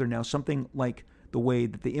out together. Now, something like the way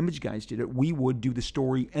that the Image guys did it, we would do the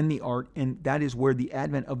story and the art, and that is where the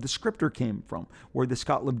advent of the scripter came from, where the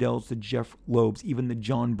Scott Lobdells, the Jeff Loebs, even the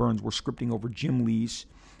John Burns were scripting over Jim Lee's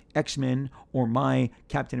X-Men or my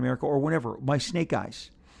Captain America or whatever, my Snake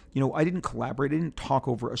Eyes. You know, I didn't collaborate. I didn't talk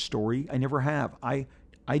over a story. I never have. I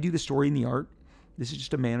do the story and the art. This is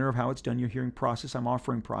just a manner of how it's done. You're hearing process. I'm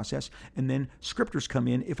offering process. And then scripters come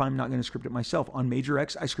in if I'm not going to script it myself. On Major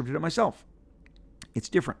X, I scripted it myself. It's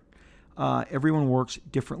different. Everyone works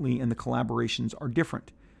differently, and the collaborations are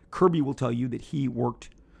different. Kirby will tell you that he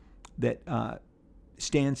worked, that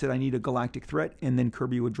Stan said, I need a galactic threat, and then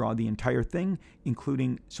Kirby would draw the entire thing,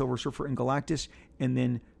 including Silver Surfer and Galactus, and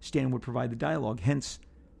then Stan would provide the dialogue. Hence,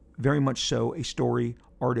 very much so, a story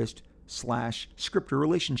artist / scripter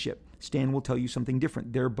relationship. Stan will tell you something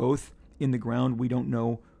different. They're both in the ground. We don't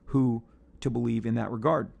know who to believe in that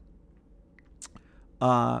regard.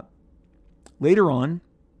 Later on,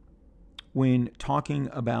 when talking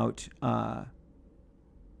about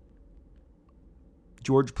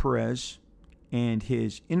George Perez and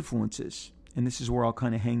his influences, and this is where I'll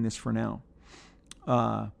kind of hang this for now.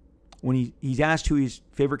 When he's asked who his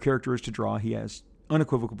favorite character is to draw, he has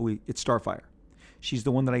unequivocally, it's Starfire. She's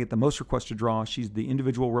the one that I get the most requests to draw. She's the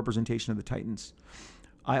individual representation of the Titans.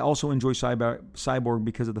 I also enjoy Cyborg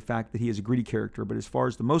because of the fact that he is a gritty character, but as far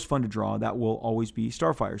as the most fun to draw, that will always be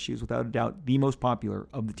Starfire. She is without a doubt the most popular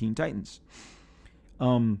of the Teen Titans.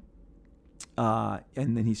 And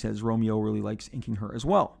then he says Romeo really likes inking her as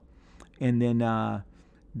well. And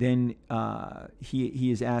then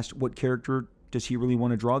he is asked what character does he really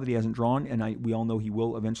want to draw that he hasn't drawn, and we all know he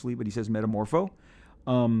will eventually, but he says Metamorpho.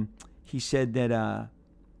 He said that...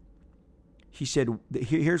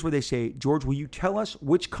 here's where they say, George, will you tell us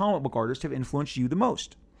which comic book artists have influenced you the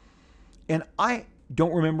most? And I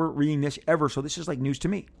don't remember reading this ever, so this is like news to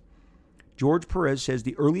me. George Perez says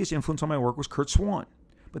the earliest influence on my work was Curt Swan.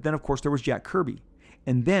 But then, of course, there was Jack Kirby.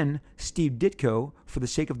 And then Steve Ditko, for the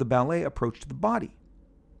sake of the ballet, approach to the body.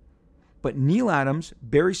 But Neal Adams,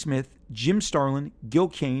 Barry Smith, Jim Starlin, Gil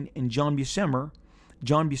Kane, and John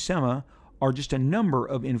Buscema are just a number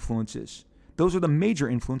of influences. Those are the major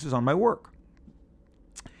influences on my work.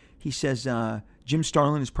 He says Jim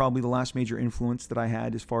Starlin is probably the last major influence that I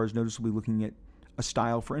had as far as noticeably looking at a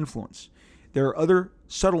style for influence. There are other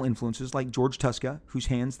subtle influences like George Tuska, whose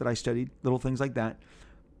hands that I studied, little things like that.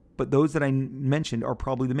 But those that I mentioned are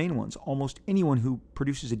probably the main ones. Almost anyone who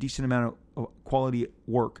produces a decent amount of quality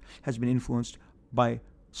work has been influenced by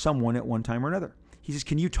someone at one time or another. He says,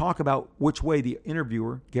 can you talk about which way the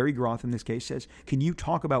interviewer, Gary Groth in this case, says, can you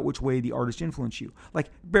talk about which way the artist influenced you? Like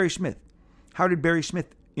Barry Smith. How did Barry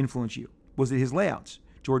Smith influence you? Was it his layouts?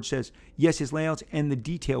 George says, yes, his layouts and the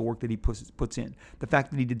detail work that he puts in. The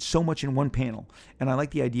fact that he did so much in one panel. And I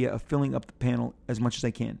like the idea of filling up the panel as much as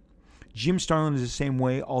I can. Jim Starlin is the same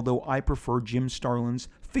way, although I prefer Jim Starlin's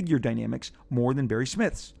figure dynamics more than Barry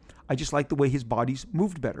Smith's. I just like the way his bodies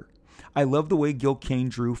moved better. I love the way Gil Kane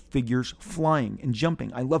drew figures flying and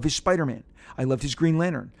jumping. I love his Spider-Man. I loved his Green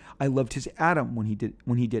Lantern. I loved his Atom when he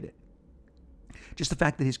did it. Just the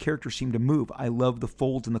fact that his characters seemed to move. I love the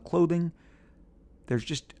folds in the clothing. There's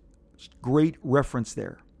just great reference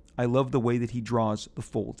there. I love the way that he draws the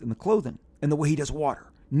folds in the clothing and the way he does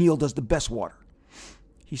water. Neal does the best water.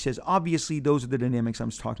 He says, obviously, those are the dynamics I'm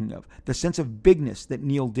talking of. The sense of bigness that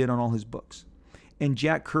Neal did on all his books. And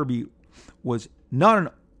Jack Kirby was not an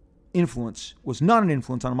influence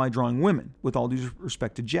on my drawing women, with all due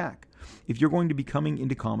respect to Jack. If you're going to be coming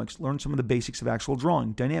into comics, learn some of the basics of actual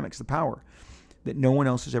drawing, dynamics, the power that no one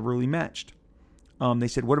else has ever really matched. They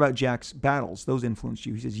said, what about Jack's battles? Those influenced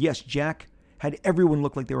you? He says, yes, Jack had everyone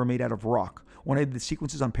look like they were made out of rock. When I did the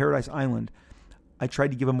sequences on Paradise Island, I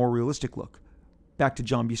tried to give a more realistic look. Back to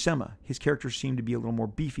John Buscema. His characters seemed to be a little more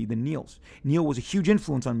beefy than Neal's. Neal was a huge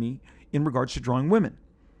influence on me in regards to drawing women,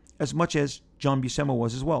 as much as John Buscema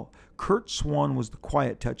was as well. Curt Swan was the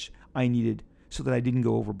quiet touch I needed so that I didn't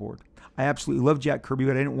go overboard. I absolutely love Jack Kirby,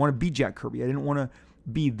 but I didn't want to be Jack Kirby. I didn't want to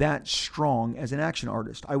be that strong as an action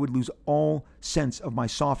artist. I would lose all sense of my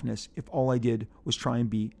softness if all I did was try and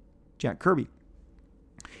be Jack Kirby.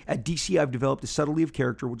 At DC, I've developed a subtlety of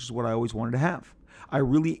character, which is what I always wanted to have. I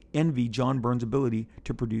really envy John Byrne's ability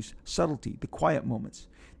to produce subtlety, the quiet moments.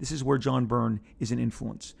 This is where John Byrne is an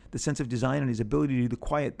influence. The sense of design and his ability to do the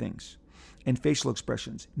quiet things. And facial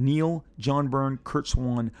expressions. Neal, John Byrne, Curt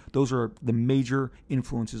Swan, those are the major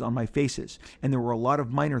influences on my faces. And there were a lot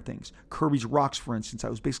of minor things. Kirby's rocks, for instance. I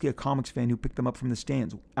was basically a comics fan who picked them up from the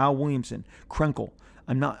stands. Al Williamson, Krenkel.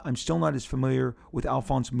 I'm still not as familiar with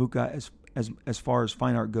Alphonse Mucha as far as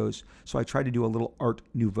fine art goes, so I tried to do a little art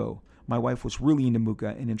nouveau. My wife was really into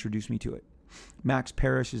Mucha and introduced me to it. Max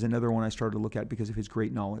Parrish is another one I started to look at because of his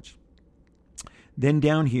great knowledge. Then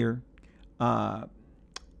down here,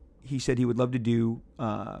 he said he would love to do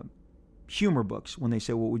humor books. When they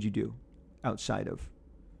say, what would you do outside of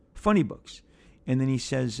funny books? And then he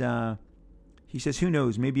says, who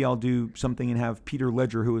knows, maybe I'll do something and have Peter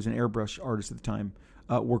Ledger, who was an airbrush artist at the time,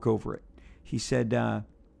 work over it. He said, I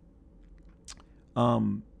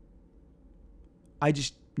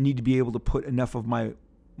just need to be able to put enough of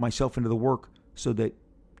myself into the work so that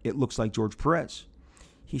it looks like George Perez.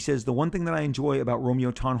 He says, the one thing that I enjoy about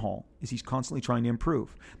Romeo Tonhall is he's constantly trying to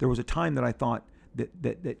improve. There was a time that I thought that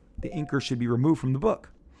the inker should be removed from the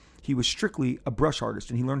book. He was strictly a brush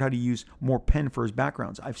artist, and he learned how to use more pen for his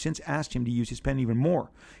backgrounds. I've since asked him to use his pen even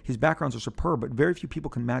more. His backgrounds are superb, but very few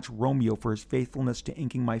people can match Romeo for his faithfulness to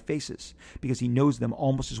inking my faces, because he knows them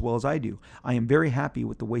almost as well as I do. I am very happy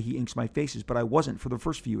with the way he inks my faces, but I wasn't for the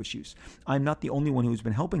first few issues. I'm not the only one who's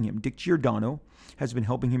been helping him. Dick Giordano has been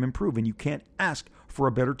helping him improve, and you can't ask for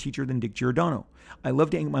a better teacher than Dick Giordano. I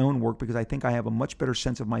love to ink my own work because I think I have a much better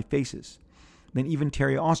sense of my faces than even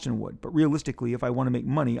Terry Austin would. But realistically, if I want to make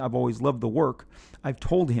money, I've always loved the work. I've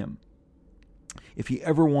told him if he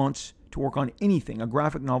ever wants to work on anything, a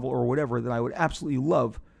graphic novel or whatever, that I would absolutely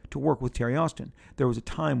love to work with Terry Austin. There was a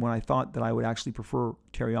time when I thought that I would actually prefer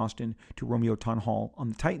Terry Austin to Romeo Tonhall on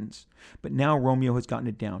the Titans. But now Romeo has gotten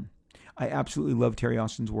it down. I absolutely love Terry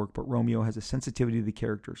Austin's work, but Romeo has a sensitivity to the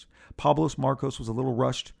characters. Pablos Marcos was a little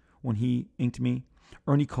rushed when he inked me.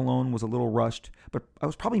 Ernie Colon was a little rushed, but I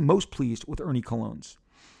was probably most pleased with Ernie Colon's.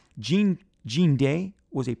 Gene Day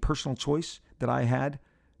was a personal choice that I had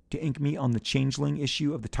to ink me on the Changeling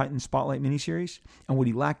issue of the Titan Spotlight miniseries, and what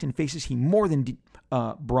he lacked in faces, he more than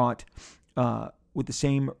brought with the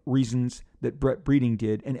same reasons that Brett Breeding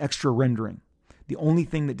did, an extra rendering. The only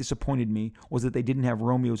thing that disappointed me was that they didn't have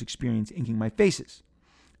Romeo's experience inking my faces.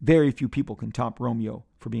 Very few people can top Romeo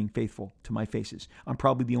for being faithful to my faces. I'm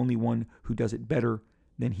probably the only one who does it better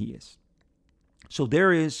than he is. So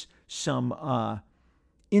there is some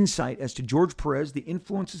insight as to George Perez, the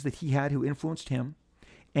influences that he had who influenced him,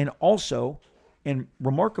 and also, and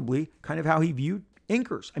remarkably, kind of how he viewed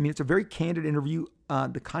anchors. I mean, it's a very candid interview,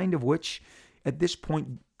 the kind of which, at this point,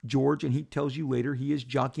 George, and he tells you later, he is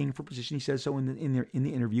jockeying for position. He says so in the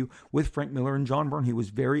interview with Frank Miller and John Byrne. He was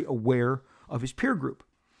very aware of his peer group.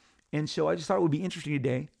 And so I just thought it would be interesting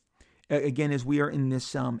today, again, as we are in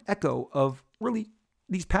this echo of really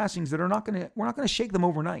these passings that we're not going to shake them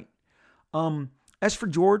overnight. As for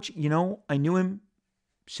George, I knew him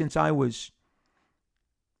since I was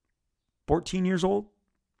 14 years old,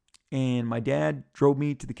 and my dad drove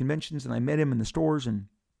me to the conventions, and I met him in the stores, and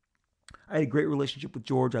I had a great relationship with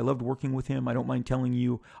George. I loved working with him. I don't mind telling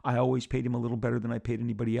you, I always paid him a little better than I paid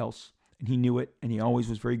anybody else, and he knew it, and he always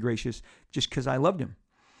was very gracious just because I loved him.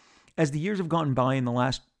 As the years have gone by in the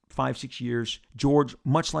last 5-6 years, George,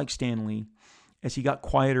 much like Stanley, as he got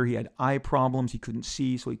quieter, he had eye problems. He couldn't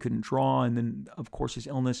see, so he couldn't draw. And then, of course, his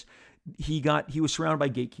illness, he was surrounded by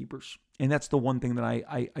gatekeepers. And that's the one thing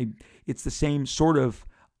that it's the same sort of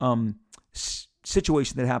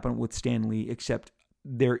situation that happened with Stanley, except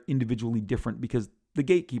they're individually different because the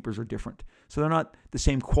gatekeepers are different. So they're not the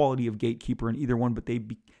same quality of gatekeeper in either one, but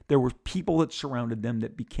there were people that surrounded them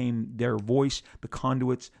that became their voice, the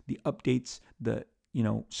conduits, the updates, the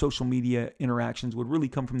social media interactions would really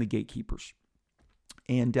come from the gatekeepers.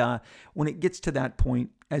 And when it gets to that point,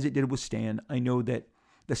 as it did with Stan, I know that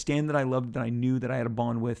the Stan that I loved, that I knew that I had a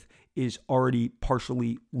bond with, is already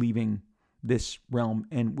partially leaving this realm.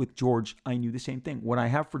 And with George, I knew the same thing. What I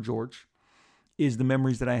have for George is the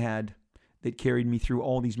memories that I had that carried me through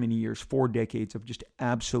all these many years, 4 decades of just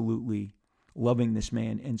absolutely loving this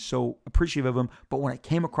man and so appreciative of him. But when I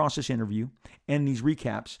came across this interview and these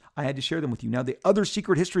recaps, I had to share them with you. Now, the other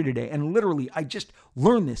secret history today, and literally I just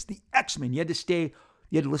learned this, the X-Men, you had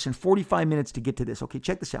to listen 45 minutes to get to this. Okay,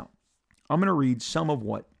 check this out. I'm going to read some of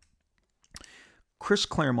what Chris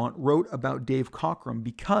Claremont wrote about Dave Cockrum,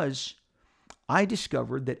 because I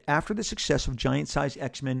discovered that after the success of Giant Size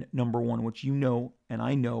X-Men #1, which you know and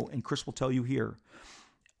I know, and Chris will tell you here,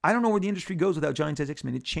 I don't know where the industry goes without Giant Size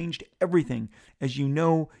X-Men. It changed everything. As you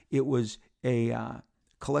know, it was a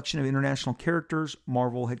collection of international characters.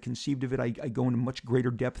 Marvel had conceived of it. I go into much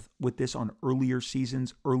greater depth with this on earlier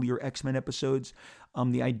seasons, earlier X-Men episodes.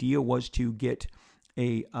 The idea was to get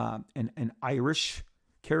an Irish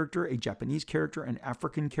character, a Japanese character, an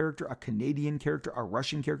African character, a Canadian character, a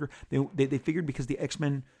Russian character. They figured because the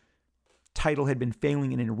X-Men title had been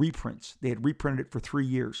failing in reprints, they had reprinted it for 3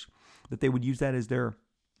 years, that they would use that as their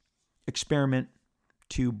experiment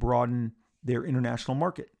to broaden their international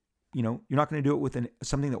market. You're not going to do it with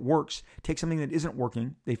something that works. Take something that isn't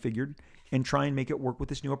working, they figured, and try and make it work with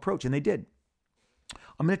this new approach. And they did.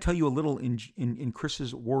 I'm going to tell you a little in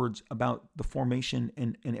Chris's words about the formation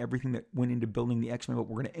and everything that went into building the X-Men. But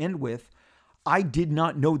we're going to end with, I did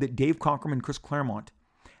not know that Dave Cockrum and Chris Claremont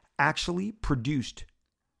actually produced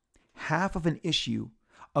half of an issue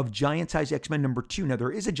of Giant Size X-Men #2. Now,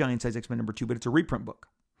 there is a Giant Size X-Men #2, but it's a reprint book.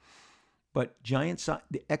 But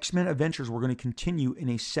the X-Men Adventures were going to continue in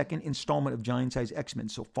a second installment of Giant Size X-Men.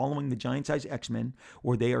 So following the Giant Size X-Men,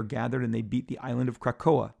 where they are gathered and they beat the island of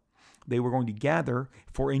Krakoa, they were going to gather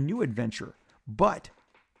for a new adventure.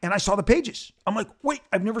 And I saw the pages. I'm like, wait,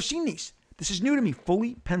 I've never seen these. This is new to me.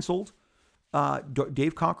 Fully penciled,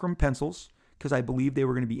 Dave Cockrum pencils, because I believe they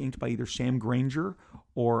were going to be inked by either Sam Granger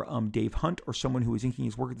or Dave Hunt or someone who was inking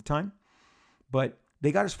his work at the time. But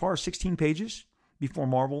they got as far as 16 pages before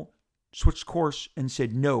Marvel switched course and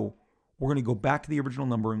said, no, we're going to go back to the original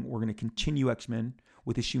numbering. We're going to continue X-Men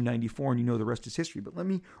with issue 94, and you know the rest is history. But let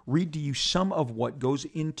me read to you some of what goes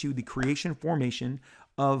into the creation, formation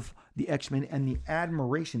of the X-Men and the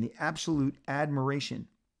admiration, the absolute admiration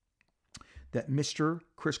that Mr.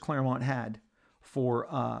 Chris Claremont had for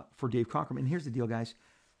Dave Cockrum. And here's the deal, guys.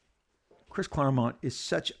 Chris Claremont is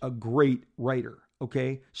such a great writer,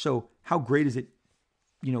 okay? So how great is it,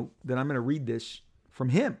 that I'm going to read this from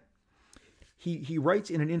him? He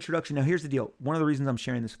writes in an introduction. Now, here's the deal. One of the reasons I'm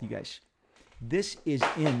sharing this with you guys. This is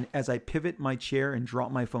in, as I pivot my chair and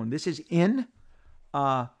drop my phone, this is in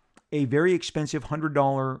a very expensive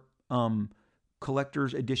 $100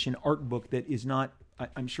 collector's edition art book that is not,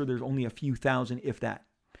 I'm sure there's only a few thousand, if that.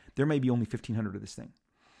 There may be only 1,500 of this thing.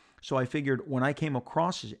 So I figured when I came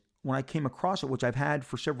across it, which I've had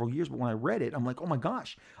for several years, but when I read it, I'm like, oh my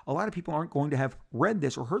gosh, a lot of people aren't going to have read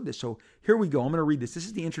this or heard this. So here we go. I'm going to read this. This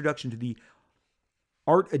is the introduction to the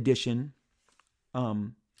art edition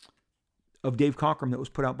of Dave Cockrum that was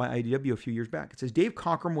put out by IDW a few years back. It says, Dave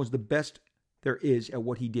Cockrum was the best there is at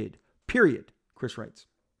what he did. Period, Chris writes.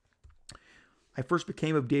 I first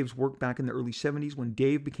became of Dave's work back in the early 70s when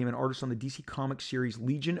Dave became an artist on the DC Comics series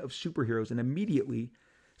Legion of Superheroes and immediately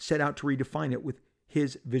set out to redefine it with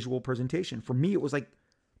his visual presentation. For me, it was like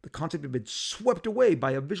the concept had been swept away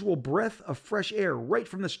by a visual breath of fresh air right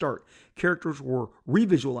from the start. Characters were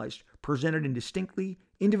revisualized, presented in distinctly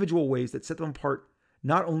individual ways that set them apart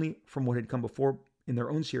not only from what had come before in their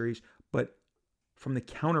own series, but from the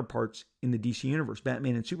counterparts in the DC universe.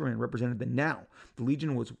 Batman and Superman represented the now. The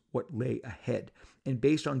Legion was what lay ahead. And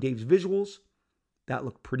based on Dave's visuals, that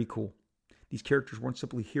looked pretty cool. These characters weren't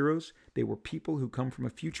simply heroes. They were people who come from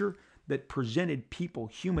a future that presented people,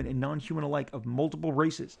 human and non-human alike, of multiple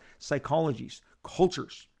races, psychologies,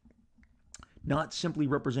 cultures, not simply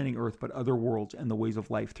representing Earth, but other worlds and the ways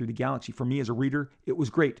of life through the galaxy. For me as a reader, it was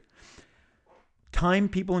great. Time,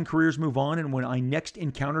 people, and careers move on, and when I next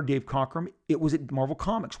encountered Dave Cockrum, it was at Marvel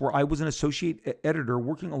Comics, where I was an associate editor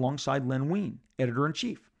working alongside Len Wein,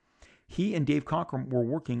 editor-in-chief. He and Dave Cockrum were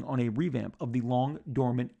working on a revamp of the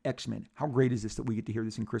long-dormant X-Men. How great is this that we get to hear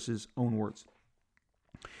this in Chris's own words?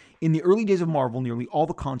 In the early days of Marvel, nearly all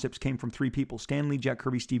the concepts came from three people: Stan Lee, Jack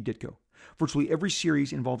Kirby, Steve Ditko. Virtually every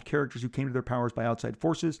series involved characters who came to their powers by outside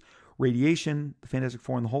forces: radiation, the Fantastic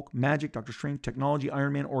Four and the Hulk, magic, Doctor Strange, technology,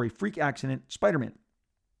 Iron Man, or a freak accident, Spider-Man.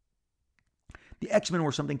 The X-Men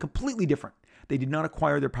were something completely different. They did not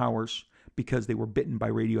acquire their powers because they were bitten by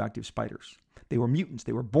radioactive spiders. They were mutants.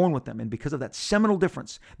 They were born with them, and because of that seminal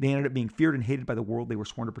difference, they ended up being feared and hated by the world they were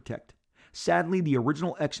sworn to protect. Sadly, the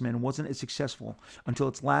original X-Men wasn't as successful until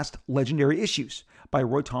its last legendary issues by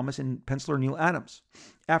Roy Thomas and penciler Neil Adams,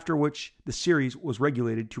 after which the series was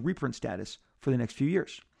regulated to reprint status for the next few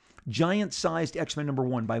years. Giant-sized X-Men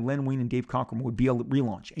 #1 by Len Wein and Dave Cockrum would be a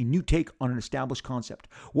relaunch, a new take on an established concept.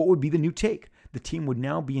 What would be the new take? The team would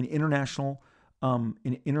now be an international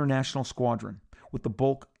squadron, with the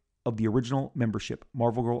bulk of the original membership,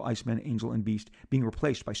 Marvel Girl, Iceman, Angel, and Beast, being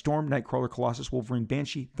replaced by Storm, Nightcrawler, Colossus, Wolverine,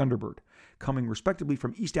 Banshee, Thunderbird, coming respectively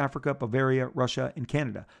from East Africa, Bavaria, Russia, and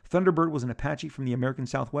Canada. Thunderbird was an Apache from the American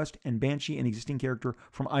Southwest, and Banshee, an existing character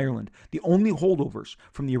from Ireland. The only holdovers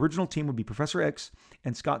from the original team would be Professor X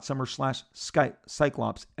and Scott Summers /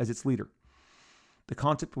 Cyclops as its leader. The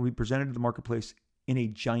concept will be presented to the marketplace in a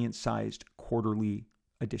giant-sized quarterly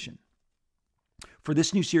edition. For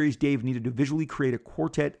this new series, Dave needed to visually create a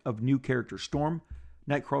quartet of new characters: Storm,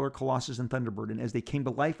 Nightcrawler, Colossus, and Thunderbird. And as they came to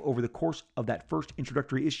life over the course of that first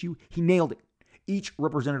introductory issue, he nailed it. Each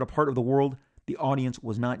represented a part of the world the audience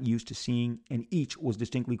was not used to seeing, and each was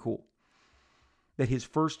distinctly cool. That his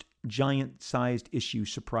first giant-sized issue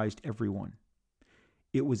surprised everyone.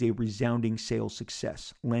 It was a resounding sales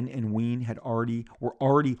success. Len and Wein were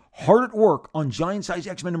already hard at work on giant-sized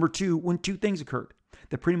X-Men #2 when two things occurred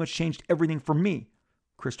that pretty much changed everything for me,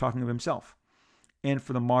 Chris talking of himself, and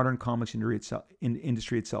for the modern comics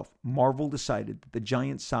industry itself. Marvel decided that the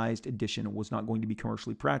giant-sized edition was not going to be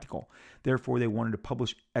commercially practical. Therefore, they wanted to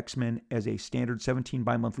publish X-Men as a standard 17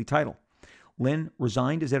 bi-monthly title. Len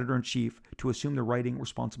resigned as editor-in-chief to assume the writing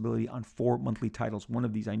responsibility on 4 monthly titles. One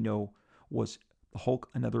of these I know was the Hulk,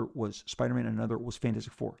 another was Spider-Man, and another was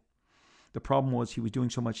Fantastic Four. The problem was he was doing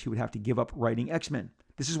so much he would have to give up writing X-Men.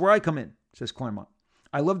 This is where I come in, says Claremont.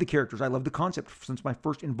 I love the characters. I love the concept since my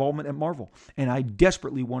first involvement at Marvel, and I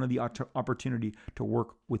desperately wanted the opportunity to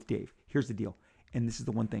work with Dave. Here's the deal, and this is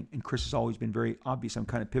the one thing, and Chris has always been very obvious. I'm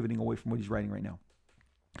kind of pivoting away from what he's writing right now.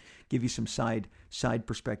 Give you some side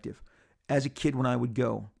perspective. As a kid, when I would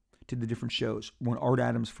go to the different shows, when Art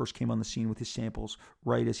Adams first came on the scene with his samples,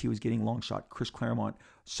 right as he was getting long shot, Chris Claremont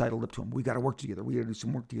sidled up to him. We got to work together. We got to do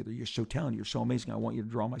some work together. You're so talented. You're so amazing. I want you to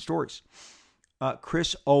draw my stories.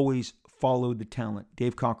 Chris always followed the talent.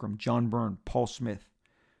 Dave Cockrum, John Byrne, Paul Smith,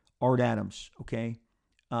 Art Adams, okay?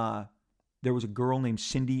 There was a girl named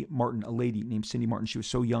Cindy Martin, a lady named Cindy Martin. She was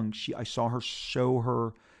so young. I saw her show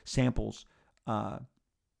her samples.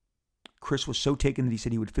 Chris was so taken that he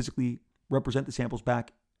said he would physically represent the samples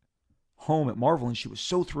back home at Marvel, and she was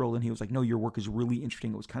so thrilled, and he was like, no, your work is really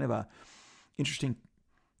interesting. It was kind of a interesting,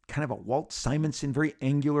 kind of a Walt Simonson, very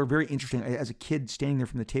angular, very interesting. As a kid standing there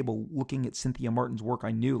from the table looking at Cynthia Martin's work,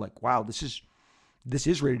 I knew, like, wow, this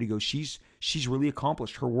is ready to go. She's really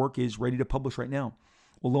accomplished. Her work is ready to publish right now.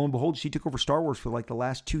 Well, lo and behold, she took over Star Wars for like the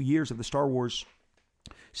last 2 years of the Star Wars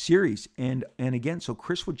series. And again, so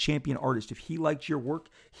Chris would champion artists. If he liked your work,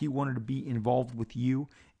 he wanted to be involved with you.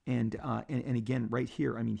 And again, right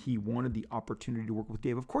here, I mean, he wanted the opportunity to work with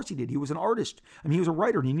Dave. Of course he did. He was an artist. I mean, he was a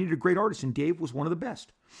writer, and he needed a great artist, and Dave was one of the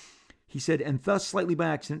best. He said, and thus, slightly by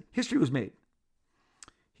accident, history was made.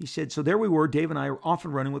 He said, so there we were, Dave and I are off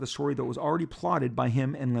and running with a story that was already plotted by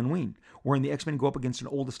him and Len Wein, wherein the X-Men go up against an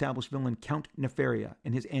old established villain, Count Nefaria,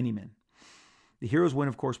 and his Anti-Men. The heroes win,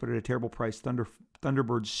 of course, but at a terrible price.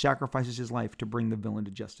 Thunderbird sacrifices his life to bring the villain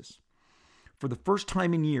to justice. For the first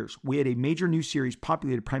time in years, we had a major new series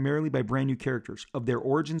populated primarily by brand new characters. Of their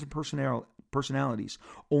origins and personalities,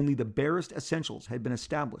 only the barest essentials had been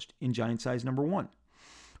established in Giant Size number 1.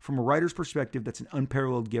 From a writer's perspective, that's an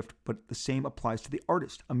unparalleled gift, but the same applies to the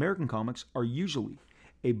artist. American comics are usually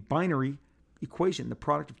a binary equation, the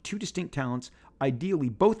product of two distinct talents, ideally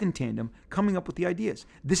both in tandem, coming up with the ideas.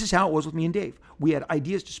 This is how it was with me and Dave. We had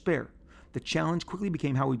ideas to spare. The challenge quickly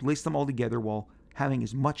became how we'd lace them all together while having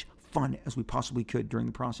as much fun as we possibly could during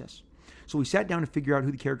the process. So we sat down to figure out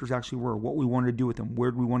who the characters actually were, what we wanted to do with them,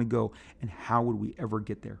 where did we want to go, and how would we ever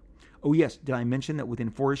get there. Oh yes, did I mention that within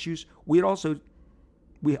 4 issues, we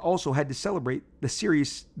also had to celebrate the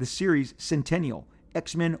series centennial,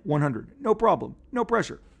 X-Men 100. No problem, no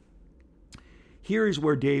pressure. Here is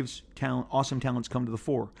where Dave's awesome talents come to the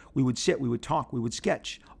fore. We would sit, we would talk, we would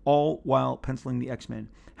sketch, all while penciling the X-Men,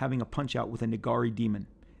 having a punch-out with a Nagari demon.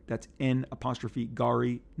 That's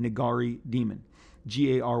N''Gari, Nagari demon.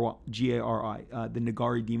 Gari. The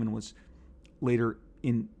Nagari demon was later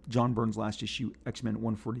in John Byrne's last issue, X-Men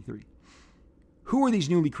 143. Who are these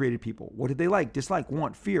newly created people? What did they like, dislike,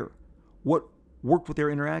 want, fear? What worked with their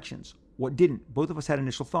interactions? What didn't? Both of us had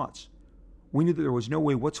initial thoughts. We knew that there was no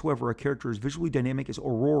way whatsoever a character as visually dynamic as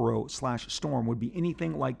Ororo/Storm would be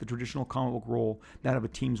anything like the traditional comic book role, that of a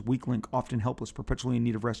team's weak link, often helpless, perpetually in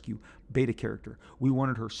need of rescue, beta character. We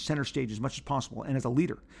wanted her center stage as much as possible and as a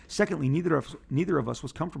leader. Secondly, neither of us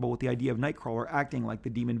was comfortable with the idea of Nightcrawler acting like the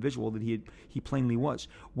demon visual that he plainly was.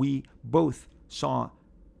 We both saw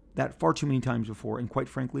that far too many times before, and quite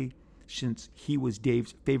frankly, since he was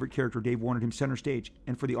Dave's favorite character, Dave wanted him center stage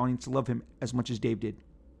and for the audience to love him as much as Dave did.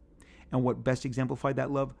 And what best exemplified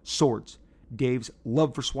that love? Swords. Dave's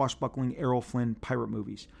love for swashbuckling Errol Flynn pirate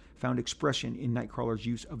movies found expression in Nightcrawler's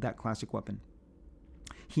use of that classic weapon.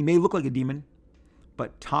 He may look like a demon,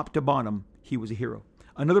 but top to bottom, he was a hero.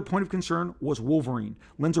 Another point of concern was Wolverine.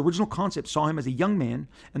 Len's original concept saw him as a young man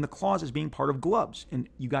and the claws as being part of gloves. And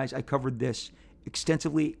you guys, I covered this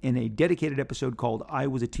extensively in a dedicated episode called I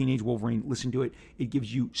Was a Teenage Wolverine. Listen to it. It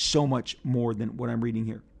gives you so much more than what I'm reading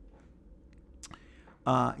here.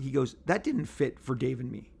 He goes, that didn't fit for Dave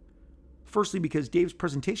and me. Firstly, because Dave's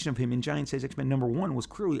presentation of him in Giant Size X-Men number 1 was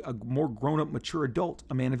clearly a more grown-up, mature adult,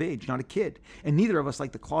 a man of age, not a kid. And neither of us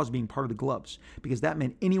liked the claws being part of the gloves, because that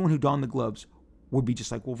meant anyone who donned the gloves would be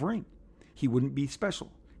just like Wolverine. He wouldn't be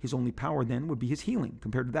special. His only power then would be his healing.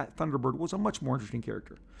 Compared to that, Thunderbird was a much more interesting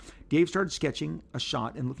character. Dave started sketching a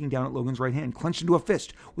shot and looking down at Logan's right hand, clenched into a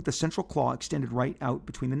fist, with the central claw extended right out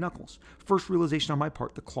between the knuckles. First realization on my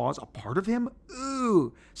part, the claw's a part of him?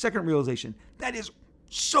 Ooh! Second realization, that is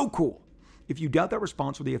so cool! If you doubt that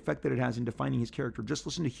response or the effect that it has in defining his character, just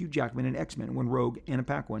listen to Hugh Jackman in X-Men when Rogue, Anna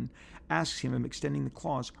Paquin, asks him if extending the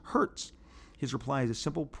claws hurts. His reply is a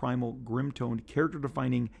simple, primal, grim-toned,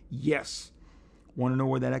 character-defining yes. Want to know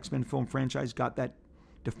where that X-Men film franchise got that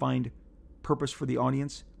defined purpose for the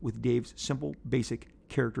audience? With Dave's simple, basic,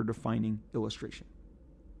 character-defining illustration.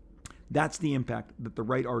 That's the impact that the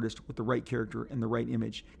right artist with the right character and the right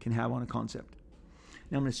image can have on a concept.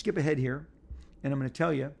 Now I'm going to skip ahead here, and I'm going to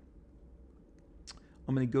tell you,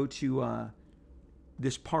 I'm going to go to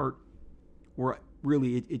this part where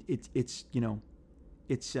really it's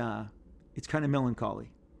kind of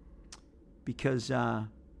melancholy, because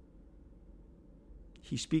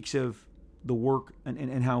he speaks of the work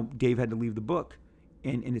and how Dave had to leave the book.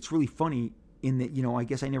 And it's really funny in that, I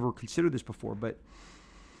guess I never considered this before, but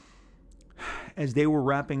as they were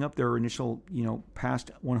wrapping up their initial, past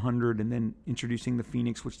 100 and then introducing the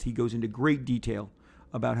Phoenix, which he goes into great detail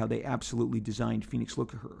about how they absolutely designed Phoenix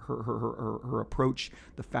look, her approach,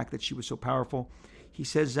 the fact that she was so powerful. He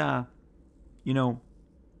says, I'll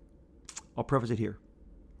preface it here.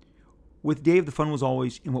 With Dave, the fun was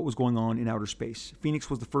always in what was going on in outer space. Phoenix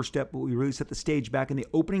was the first step, but we really set the stage back in the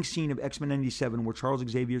opening scene of X-Men 97, where Charles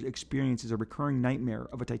Xavier experiences a recurring nightmare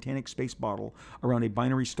of a titanic space battle around a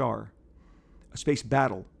binary star, a space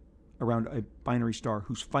battle around a binary star,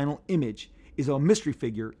 whose final image is a mystery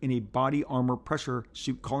figure in a body armor pressure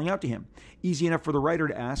suit calling out to him. Easy enough for the writer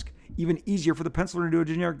to ask, even easier for the penciler to do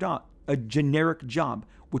a generic job,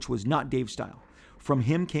 which was not Dave's style. From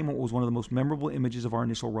him came what was one of the most memorable images of our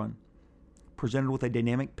initial run, presented with a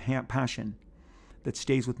dynamic passion that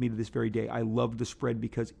stays with me to this very day. I loved the spread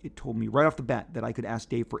because it told me right off the bat that I could ask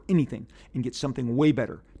Dave for anything and get something way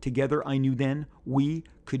better. Together, I knew then we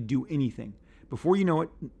could do anything. Before you know it,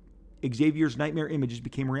 Xavier's nightmare images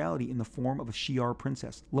became reality in the form of a Shi'ar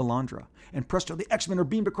princess, Lilandra. And presto, the X-Men are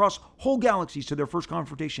beamed across whole galaxies to their first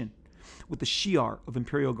confrontation. with the Shi'ar of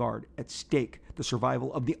Imperial Guard at stake, the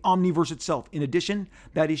survival of the Omniverse itself. In addition,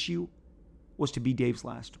 that issue was to be Dave's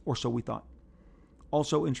last, or so we thought.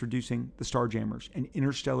 Also introducing the Starjammers, an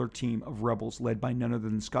interstellar team of rebels led by none other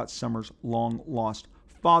than Scott Summers' long-lost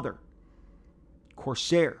father.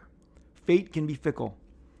 Corsair. Fate can be fickle,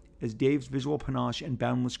 as Dave's visual panache and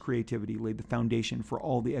boundless creativity laid the foundation for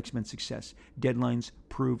all the X-Men success. Deadlines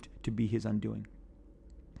proved to be his undoing.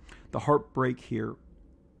 The heartbreak here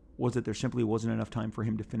was that there simply wasn't enough time for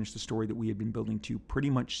him to finish the story that we had been building to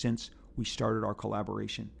pretty much since we started our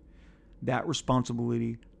collaboration. That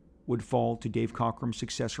responsibility would fall to Dave Cockrum's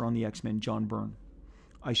successor on the X-Men, John Byrne.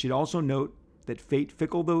 I should also note that Fate,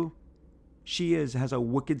 fickle though she is, has a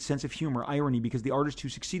wicked sense of humor, irony, because the artist who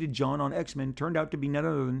succeeded John on X-Men turned out to be none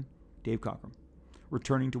other than Dave Cockrum,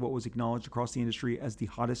 returning to what was acknowledged across the industry as the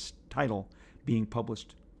hottest title being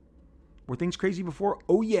published. Were things crazy before?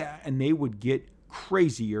 Oh yeah, and they would get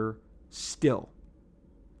crazier still.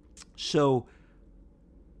 So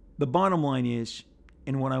the bottom line is,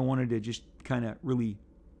 and what I wanted to just kind of really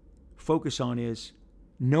focus on is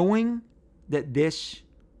knowing that this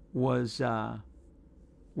was the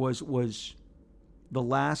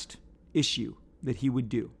last issue that he would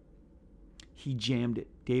do. He jammed it.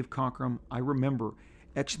 Dave Cockrum, I remember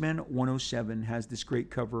X-Men 107 has this great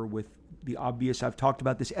cover with the obvious, I've talked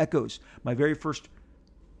about this, Echoes. My very first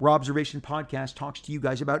Robservation podcast talks to you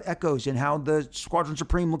guys about Echoes and how the Squadron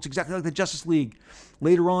Supreme looks exactly like the Justice League.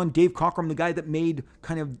 Later on, Dave Cockrum, the guy that made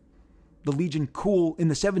kind of the Legion cool in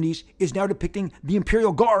the 70s, is now depicting the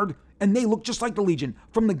Imperial Guard, and they look just like the Legion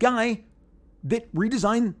from the guy that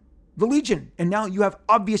redesigned the Legion. And now you have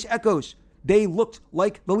obvious echoes. They looked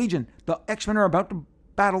like the Legion. The X-Men are about to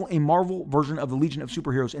battle a Marvel version of the Legion of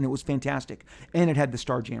Superheroes, and it was fantastic. And it had the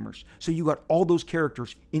Starjammers. So you got all those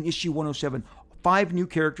characters in issue 107. 5 new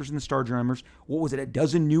characters in the Starjammers. What was it, a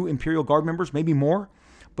dozen new Imperial Guard members, maybe more?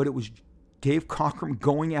 But it was Dave Cockrum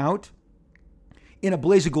going out in a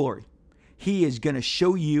blaze of glory. He is going to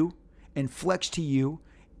show you and flex to you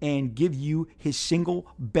and give you his single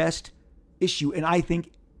best issue. And I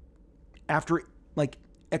think after like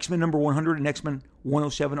X-Men number 100 and X-Men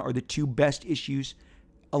 107 are the 2 best issues,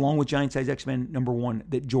 along with Giant Size X-Men number 1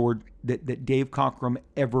 that Dave Cockrum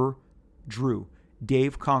ever drew.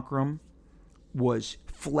 Dave Cockrum was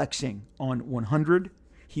flexing on 100.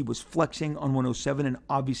 He was flexing on 107, and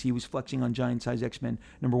obviously he was flexing on Giant Size X-Men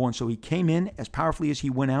number 1. So he came in as powerfully as he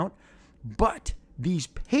went out. But these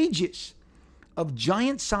pages of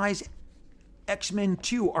Giant Size X-Men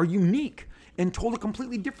 2 are unique and told a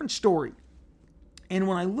completely different story. And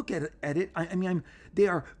when I look at it, they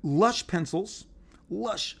are lush pencils,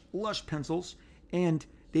 lush pencils, and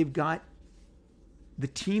they've got the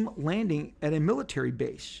team landing at a military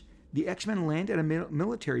base. The X-Men land at a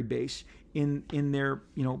military base in their,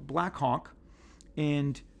 Black Hawk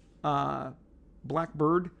and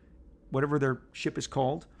Blackbird, whatever their ship is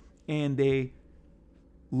called, and they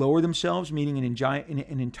lower themselves, meeting an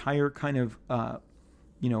entire kind of,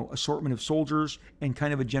 assortment of soldiers and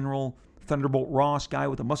kind of a General Thunderbolt Ross guy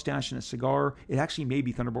with a mustache and a cigar. It actually may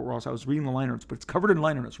be Thunderbolt Ross. I was reading the liner notes, but it's covered in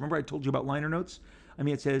liner notes. Remember I told you about liner notes?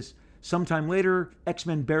 It says, sometime later,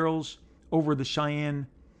 X-Men barrels over the Cheyenne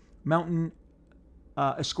Mountain,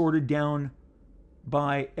 escorted down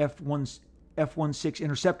by F-16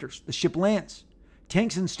 interceptors. The ship lands.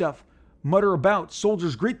 Tanks and stuff mutter about.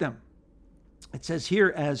 Soldiers greet them. It says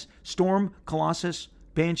here, as Storm, Colossus,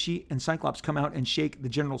 Banshee, and Cyclops come out and shake the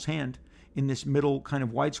general's hand in this middle kind of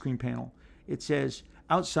widescreen panel. It says,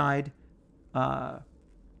 outside the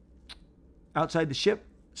ship,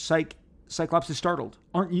 Cyclops is startled.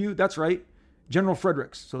 Aren't you? That's right. General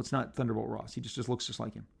Fredericks. So it's not Thunderbolt Ross. He just looks just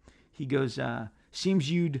like him. He goes, seems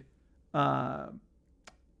you and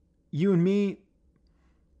me,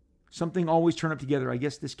 something always turn up together. I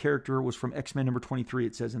guess this character was from X-Men number 23,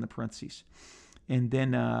 it says in the parentheses. And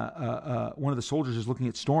then one of the soldiers is looking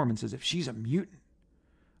at Storm and says, if she's a mutant,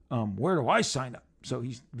 where do I sign up? So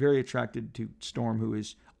he's very attracted to Storm, who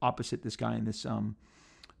is opposite this guy in this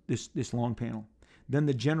long panel. Then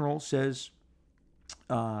the general says,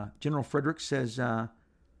 General Fredericks says, I've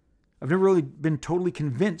never really been totally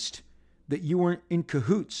convinced that you weren't in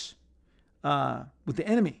cahoots with the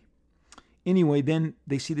enemy. Anyway, then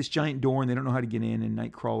they see this giant door and they don't know how to get in, and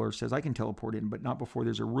Nightcrawler says, I can teleport in, but not before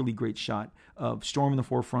there's a really great shot of Storm in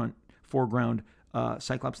the foreground,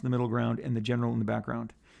 Cyclops in the middle ground, and the general in the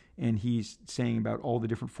background. And he's saying about all the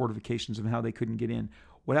different fortifications and how they couldn't get in.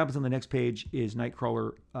 What happens on the next page is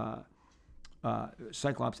Nightcrawler,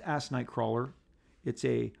 Cyclops asks Nightcrawler, it's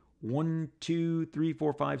a 1, 2, 3,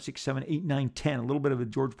 4, 5, 6, 7, 8, 9, 10. A little bit of a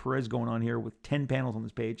George Perez going on here with 10 panels on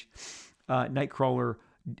this page. Nightcrawler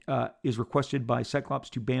is requested by Cyclops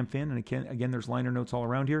to bamf in. And again, there's liner notes all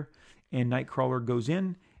around here. And Nightcrawler goes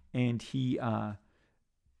in, and he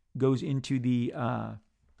goes into the...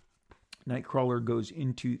 Nightcrawler goes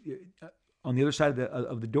into on the other side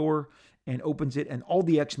of the door and opens it, and all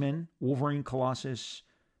the X-Men, Wolverine, Colossus,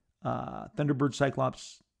 Thunderbird,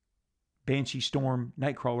 Cyclops, Banshee, Storm,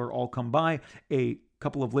 Nightcrawler, all come by. A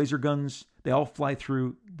couple of laser guns, they all fly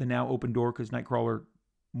through the now open door because Nightcrawler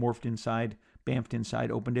morphed inside, bamfed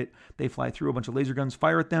inside, opened it. They fly through, a bunch of laser guns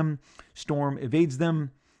fire at them. Storm evades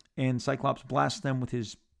them, and Cyclops blasts them with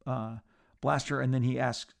his blaster, and then he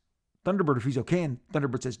asks Thunderbird if he's okay, and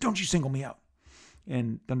Thunderbird says, "Don't you single me out."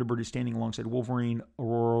 And Thunderbird is standing alongside Wolverine.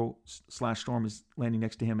 Aurora / Storm is landing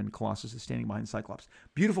next to him, and Colossus is standing behind Cyclops.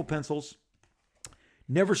 Beautiful pencils.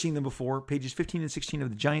 Never seen them before. Pages 15 and 16 of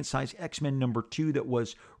the giant size X-Men number 2 that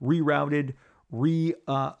was rerouted,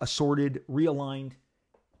 assorted, realigned.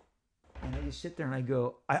 And I just sit there and I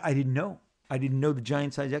go, I didn't know. I didn't know the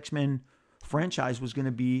giant size X-Men franchise was going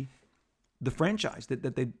to be the franchise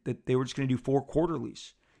that they were just going to do 4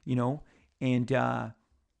 quarterlies. And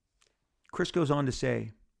Chris goes on to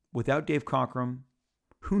say, without Dave Cockrum,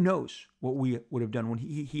 who knows what we would have done. When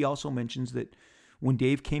he also mentions that when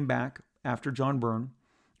Dave came back after John Byrne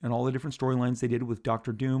and all the different storylines they did with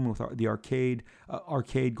Doctor Doom, with the arcade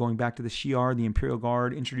going back to the Shi'ar, the Imperial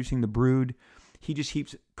Guard, introducing the Brood, he just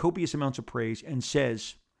heaps copious amounts of praise and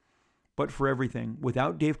says, but for everything,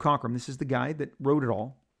 without Dave Cockrum, this is the guy that wrote it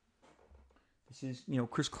all. This is,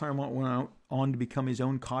 Chris Claremont went out on to become his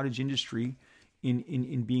own cottage industry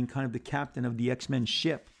in being kind of the captain of the X-Men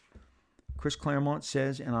ship. Chris Claremont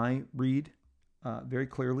says, and I read very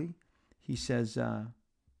clearly, he says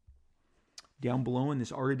down below in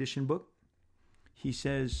this art edition book, he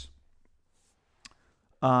says,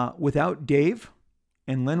 without Dave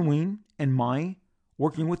and Len Wein and my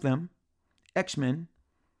working with them, X-Men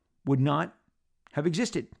would not have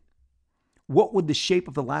existed. What would the shape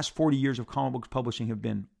of the last 40 years of comic books publishing have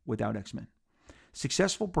been without X-Men?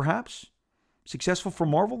 Successful, perhaps? Successful for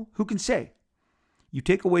Marvel? Who can say? You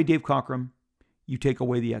take away Dave Cockrum, you take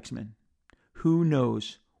away the X-Men. Who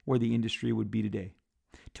knows where the industry would be today?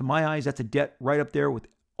 To my eyes, that's a debt right up there with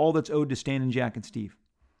all that's owed to Stan and Jack and Steve.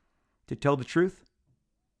 To tell the truth,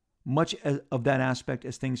 much of that aspect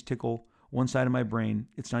as things tickle one side of my brain,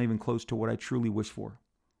 it's not even close to what I truly wish for.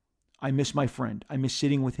 I miss my friend. I miss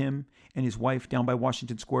sitting with him and his wife down by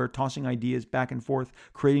Washington Square, tossing ideas back and forth,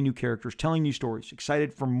 creating new characters, telling new stories,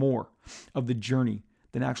 excited for more of the journey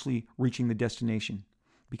than actually reaching the destination,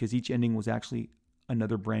 because each ending was actually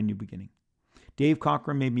another brand new beginning. Dave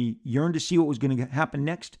Cockrum made me yearn to see what was going to happen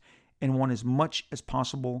next and want as much as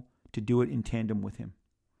possible to do it in tandem with him.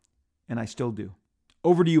 And I still do.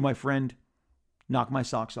 Over to you, my friend. Knock my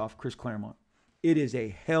socks off, Chris Claremont. It is a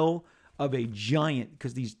hell of a giant,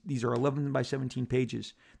 because these are 11 by 17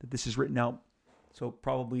 pages that this is written out. So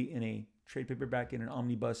probably in a trade paperback, in an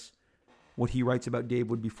omnibus, what he writes about Dave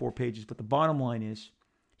would be 4 pages. But the bottom line is,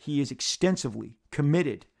 he is extensively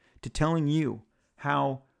committed to telling you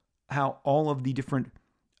how all of the different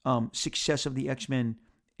success of the X-Men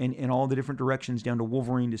and all the different directions down to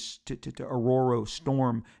Wolverine to Aurora,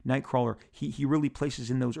 Storm, Nightcrawler. He really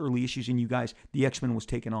places in those early issues, and you guys, the X-Men was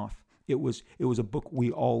taken off. It was a book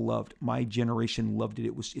we all loved. My generation loved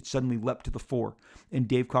it. It suddenly leapt to the fore. And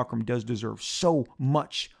Dave Cockrum does deserve so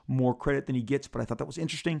much more credit than he gets, but I thought that was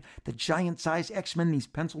interesting. The giant-size X-Men, these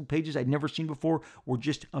penciled pages I'd never seen before, were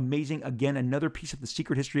just amazing. Again, another piece of the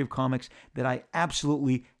secret history of comics that I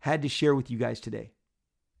absolutely had to share with you guys today.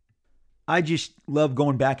 I just love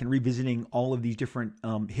going back and revisiting all of these different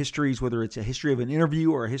histories, whether it's a history of an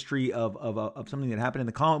interview or a history of something that happened in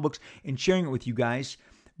the comic books, and sharing it with you guys,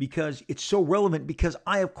 because it's so relevant, because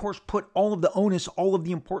I, of course, put all of the onus, all of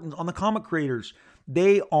the importance on the comic creators.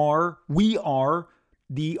 We are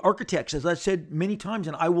the architects, as I've said many times,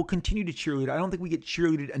 and I will continue to cheerlead. I don't think we get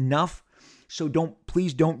cheerleaded enough, so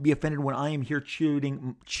please don't be offended when I am here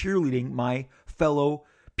cheerleading my fellow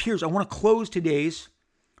peers. I want to close today's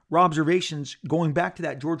Robservations going back to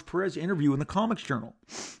that George Perez interview in the Comics Journal.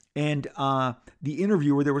 And the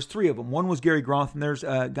interviewer, there was 3 of them. One was Gary Groth, and there's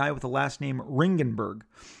a guy with the last name Ringenberg.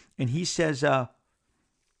 And he says,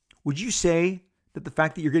 would you say that the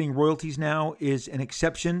fact that you're getting royalties now is an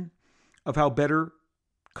exception of how better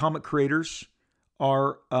comic creators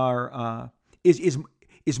is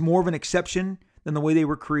more of an exception than the way they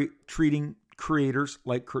were treating creators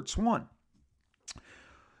like Curt Swan?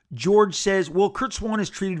 George says, well, Curt Swan is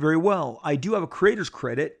treated very well. I do have a creator's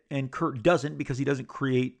credit, and Curt doesn't, because he doesn't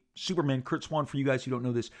create Superman. Curt Swan, for you guys who don't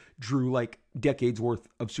know this, drew like decades worth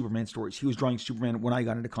of Superman stories. He was drawing Superman when I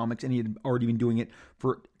got into comics, and he had already been doing it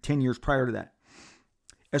for 10 years prior to that.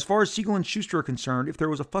 As far as Siegel and Schuster are concerned, if there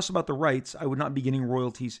was a fuss about the rights, I would not be getting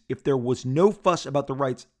royalties. If there was no fuss about the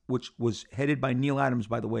rights, which was headed by Neil Adams,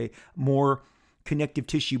 by the way, more connective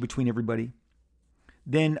tissue between everybody,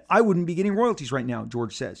 then I wouldn't be getting royalties right now,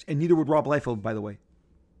 George says. And neither would Rob Liefeld, by the way.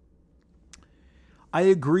 I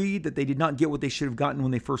agree that they did not get what they should have gotten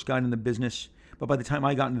when they first got into the business. But by the time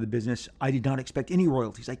I got into the business, I did not expect any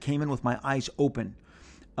royalties. I came in with my eyes open.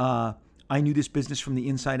 I knew this business from the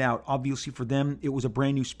inside out. Obviously, for them, it was a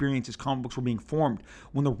brand new experience as comic books were being formed.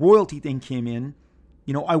 When the royalty thing came in,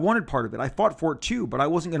 I wanted part of it. I fought for it too, but I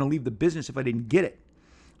wasn't going to leave the business if I didn't get it.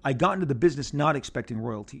 I got into the business not expecting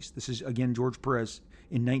royalties. This is, again, George Perez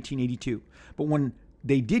in 1982. But when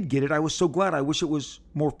they did get it, I was so glad. I wish it was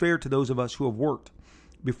more fair to those of us who have worked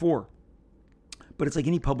before. But it's like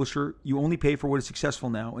any publisher, you only pay for what is successful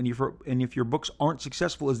now. And if your books aren't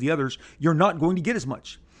successful as the others, you're not going to get as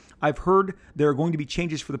much. I've heard there are going to be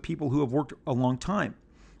changes for the people who have worked a long time,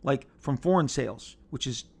 like from foreign sales, which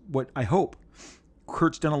is what I hope.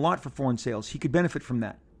 Kurt's done a lot for foreign sales. He could benefit from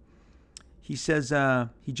that. He says,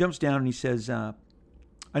 he jumps down and he says, I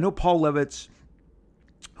know Paul Levitz,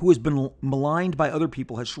 who has been maligned by other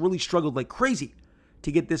people, has really struggled like crazy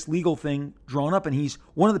to get this legal thing drawn up, and he's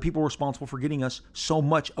one of the people responsible for getting us so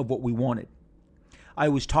much of what we wanted. I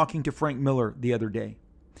was talking to Frank Miller the other day,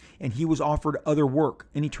 and he was offered other work,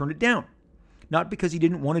 and he turned it down. Not because he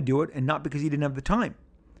didn't want to do it, and not because he didn't have the time,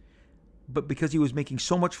 but because he was making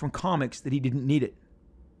so much from comics that he didn't need it.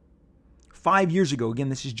 5 years ago, again,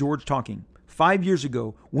 this is George talking. 5 years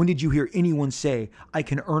ago, when did you hear anyone say, I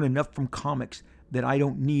can earn enough from comics that I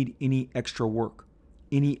don't need any extra work,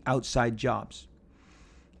 any outside jobs?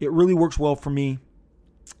 It really works well for me.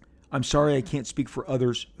 I'm sorry I can't speak for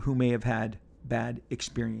others who may have had bad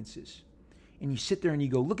experiences. And you sit there and you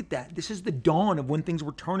go, look at that. This is the dawn of when things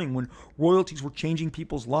were turning, when royalties were changing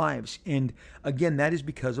people's lives. And again, that is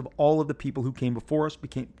because of all of the people who came before us,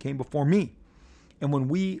 came before me. And when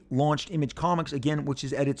we launched Image Comics, again, which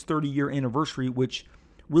is at its 30-year anniversary, which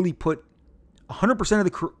really put 100%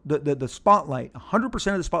 of the spotlight,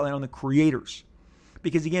 100% of the spotlight on the creators.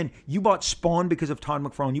 Because again, you bought Spawn because of Todd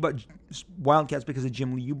McFarlane. You bought Wildcats because of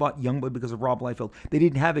Jim Lee. You bought Youngblood because of Rob Liefeld. They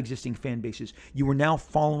didn't have existing fan bases. You were now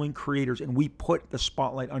following creators, and we put the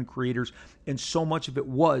spotlight on creators. And so much of it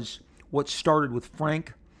was what started with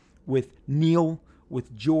Frank, with Neil,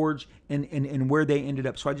 with George, and where they ended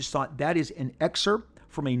up. So I just thought that is an excerpt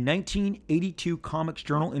from a 1982 Comics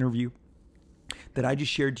Journal interview that I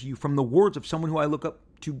just shared to you from the words of someone who I look up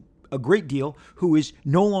to a great deal, who is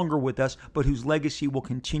no longer with us, but whose legacy will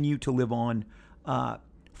continue to live on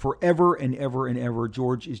forever and ever and ever.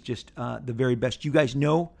 George is just the very best. You guys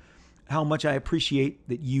know how much I appreciate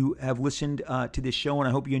that you have listened to this show, and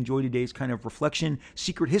I hope you enjoy today's kind of reflection,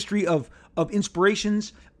 secret history of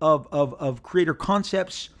inspirations, of creator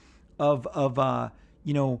concepts, of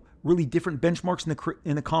really different benchmarks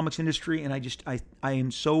in the comics industry, and I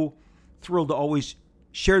am so thrilled to always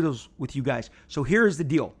share those with you guys. So here is the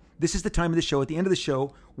deal. This is the time of the show, at the end of the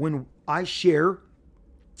show, when I share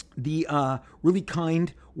the really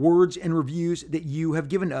kind words and reviews that you have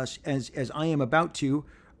given us, as I am about to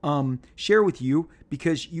share with you,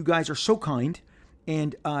 because you guys are so kind.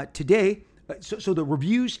 And today, so the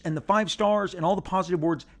reviews and the 5 stars and all the positive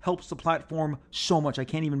words helps the platform so much. I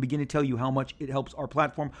can't even begin to tell you how much it helps our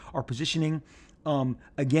platform, our positioning.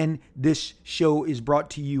 Again, this show is brought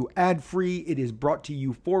to you ad-free. It is brought to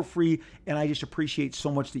you for free. And I just appreciate so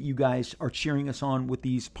much that you guys are cheering us on with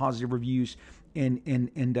these positive reviews and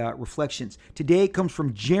reflections. Today comes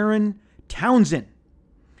from Jaron Townsend.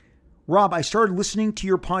 Rob, I started listening to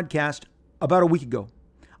your podcast about a week ago.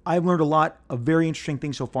 I've learned a lot of very interesting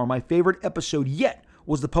things so far. My favorite episode yet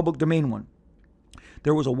was the public domain one.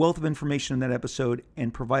 There was a wealth of information in that episode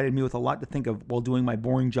and provided me with a lot to think of while doing my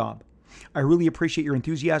boring job. I really appreciate your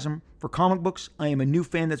enthusiasm for comic books. I am a new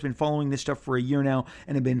fan that's been following this stuff for a year now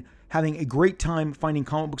and have been having a great time finding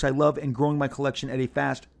comic books I love and growing my collection at a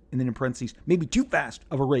fast, and then in parentheses, maybe too fast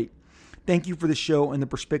of a rate. Thank you for the show and the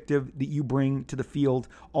perspective that you bring to the field.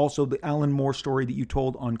 Also, the Alan Moore story that you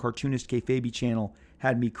told on Cartoonist Kayfabe channel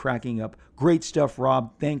had me cracking up. Great stuff,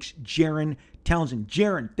 Rob. Thanks, Jaron Townsend.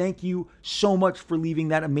 Jaron, thank you so much for leaving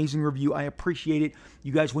that amazing review. I appreciate it.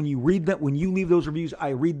 You guys, when you leave those reviews, I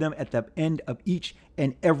read them at the end of each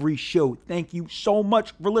and every show. Thank you so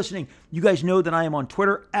much for listening. You guys know that I am on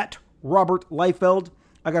Twitter at Robert Liefeld.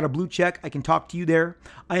 I got a blue check. I can talk to you there.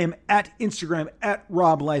 I am at Instagram at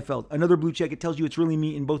Rob Liefeld. Another blue check. It tells you it's really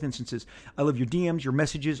me in both instances. I love your DMs, your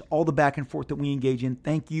messages, all the back and forth that we engage in.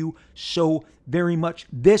 Thank you so very much.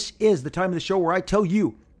 This is the time of the show where I tell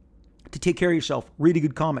you to take care of yourself, read a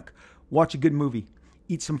good comic, watch a good movie,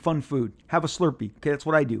 Eat some fun food. Have a Slurpee. Okay, that's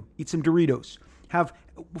what I do. Eat some Doritos. Have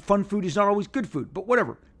fun food is not always good food, but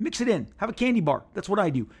whatever. Mix it in. Have a candy bar. That's what I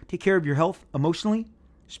do. Take care of your health emotionally,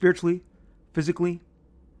 spiritually, physically,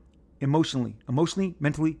 emotionally,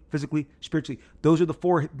 mentally, physically, spiritually. Those are the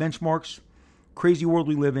 4 benchmarks. Crazy world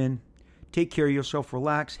we live in. Take care of yourself,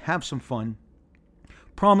 relax, have some fun.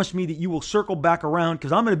 Promise me that you will circle back around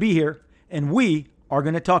because I'm going to be here and we are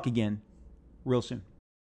going to talk again real soon.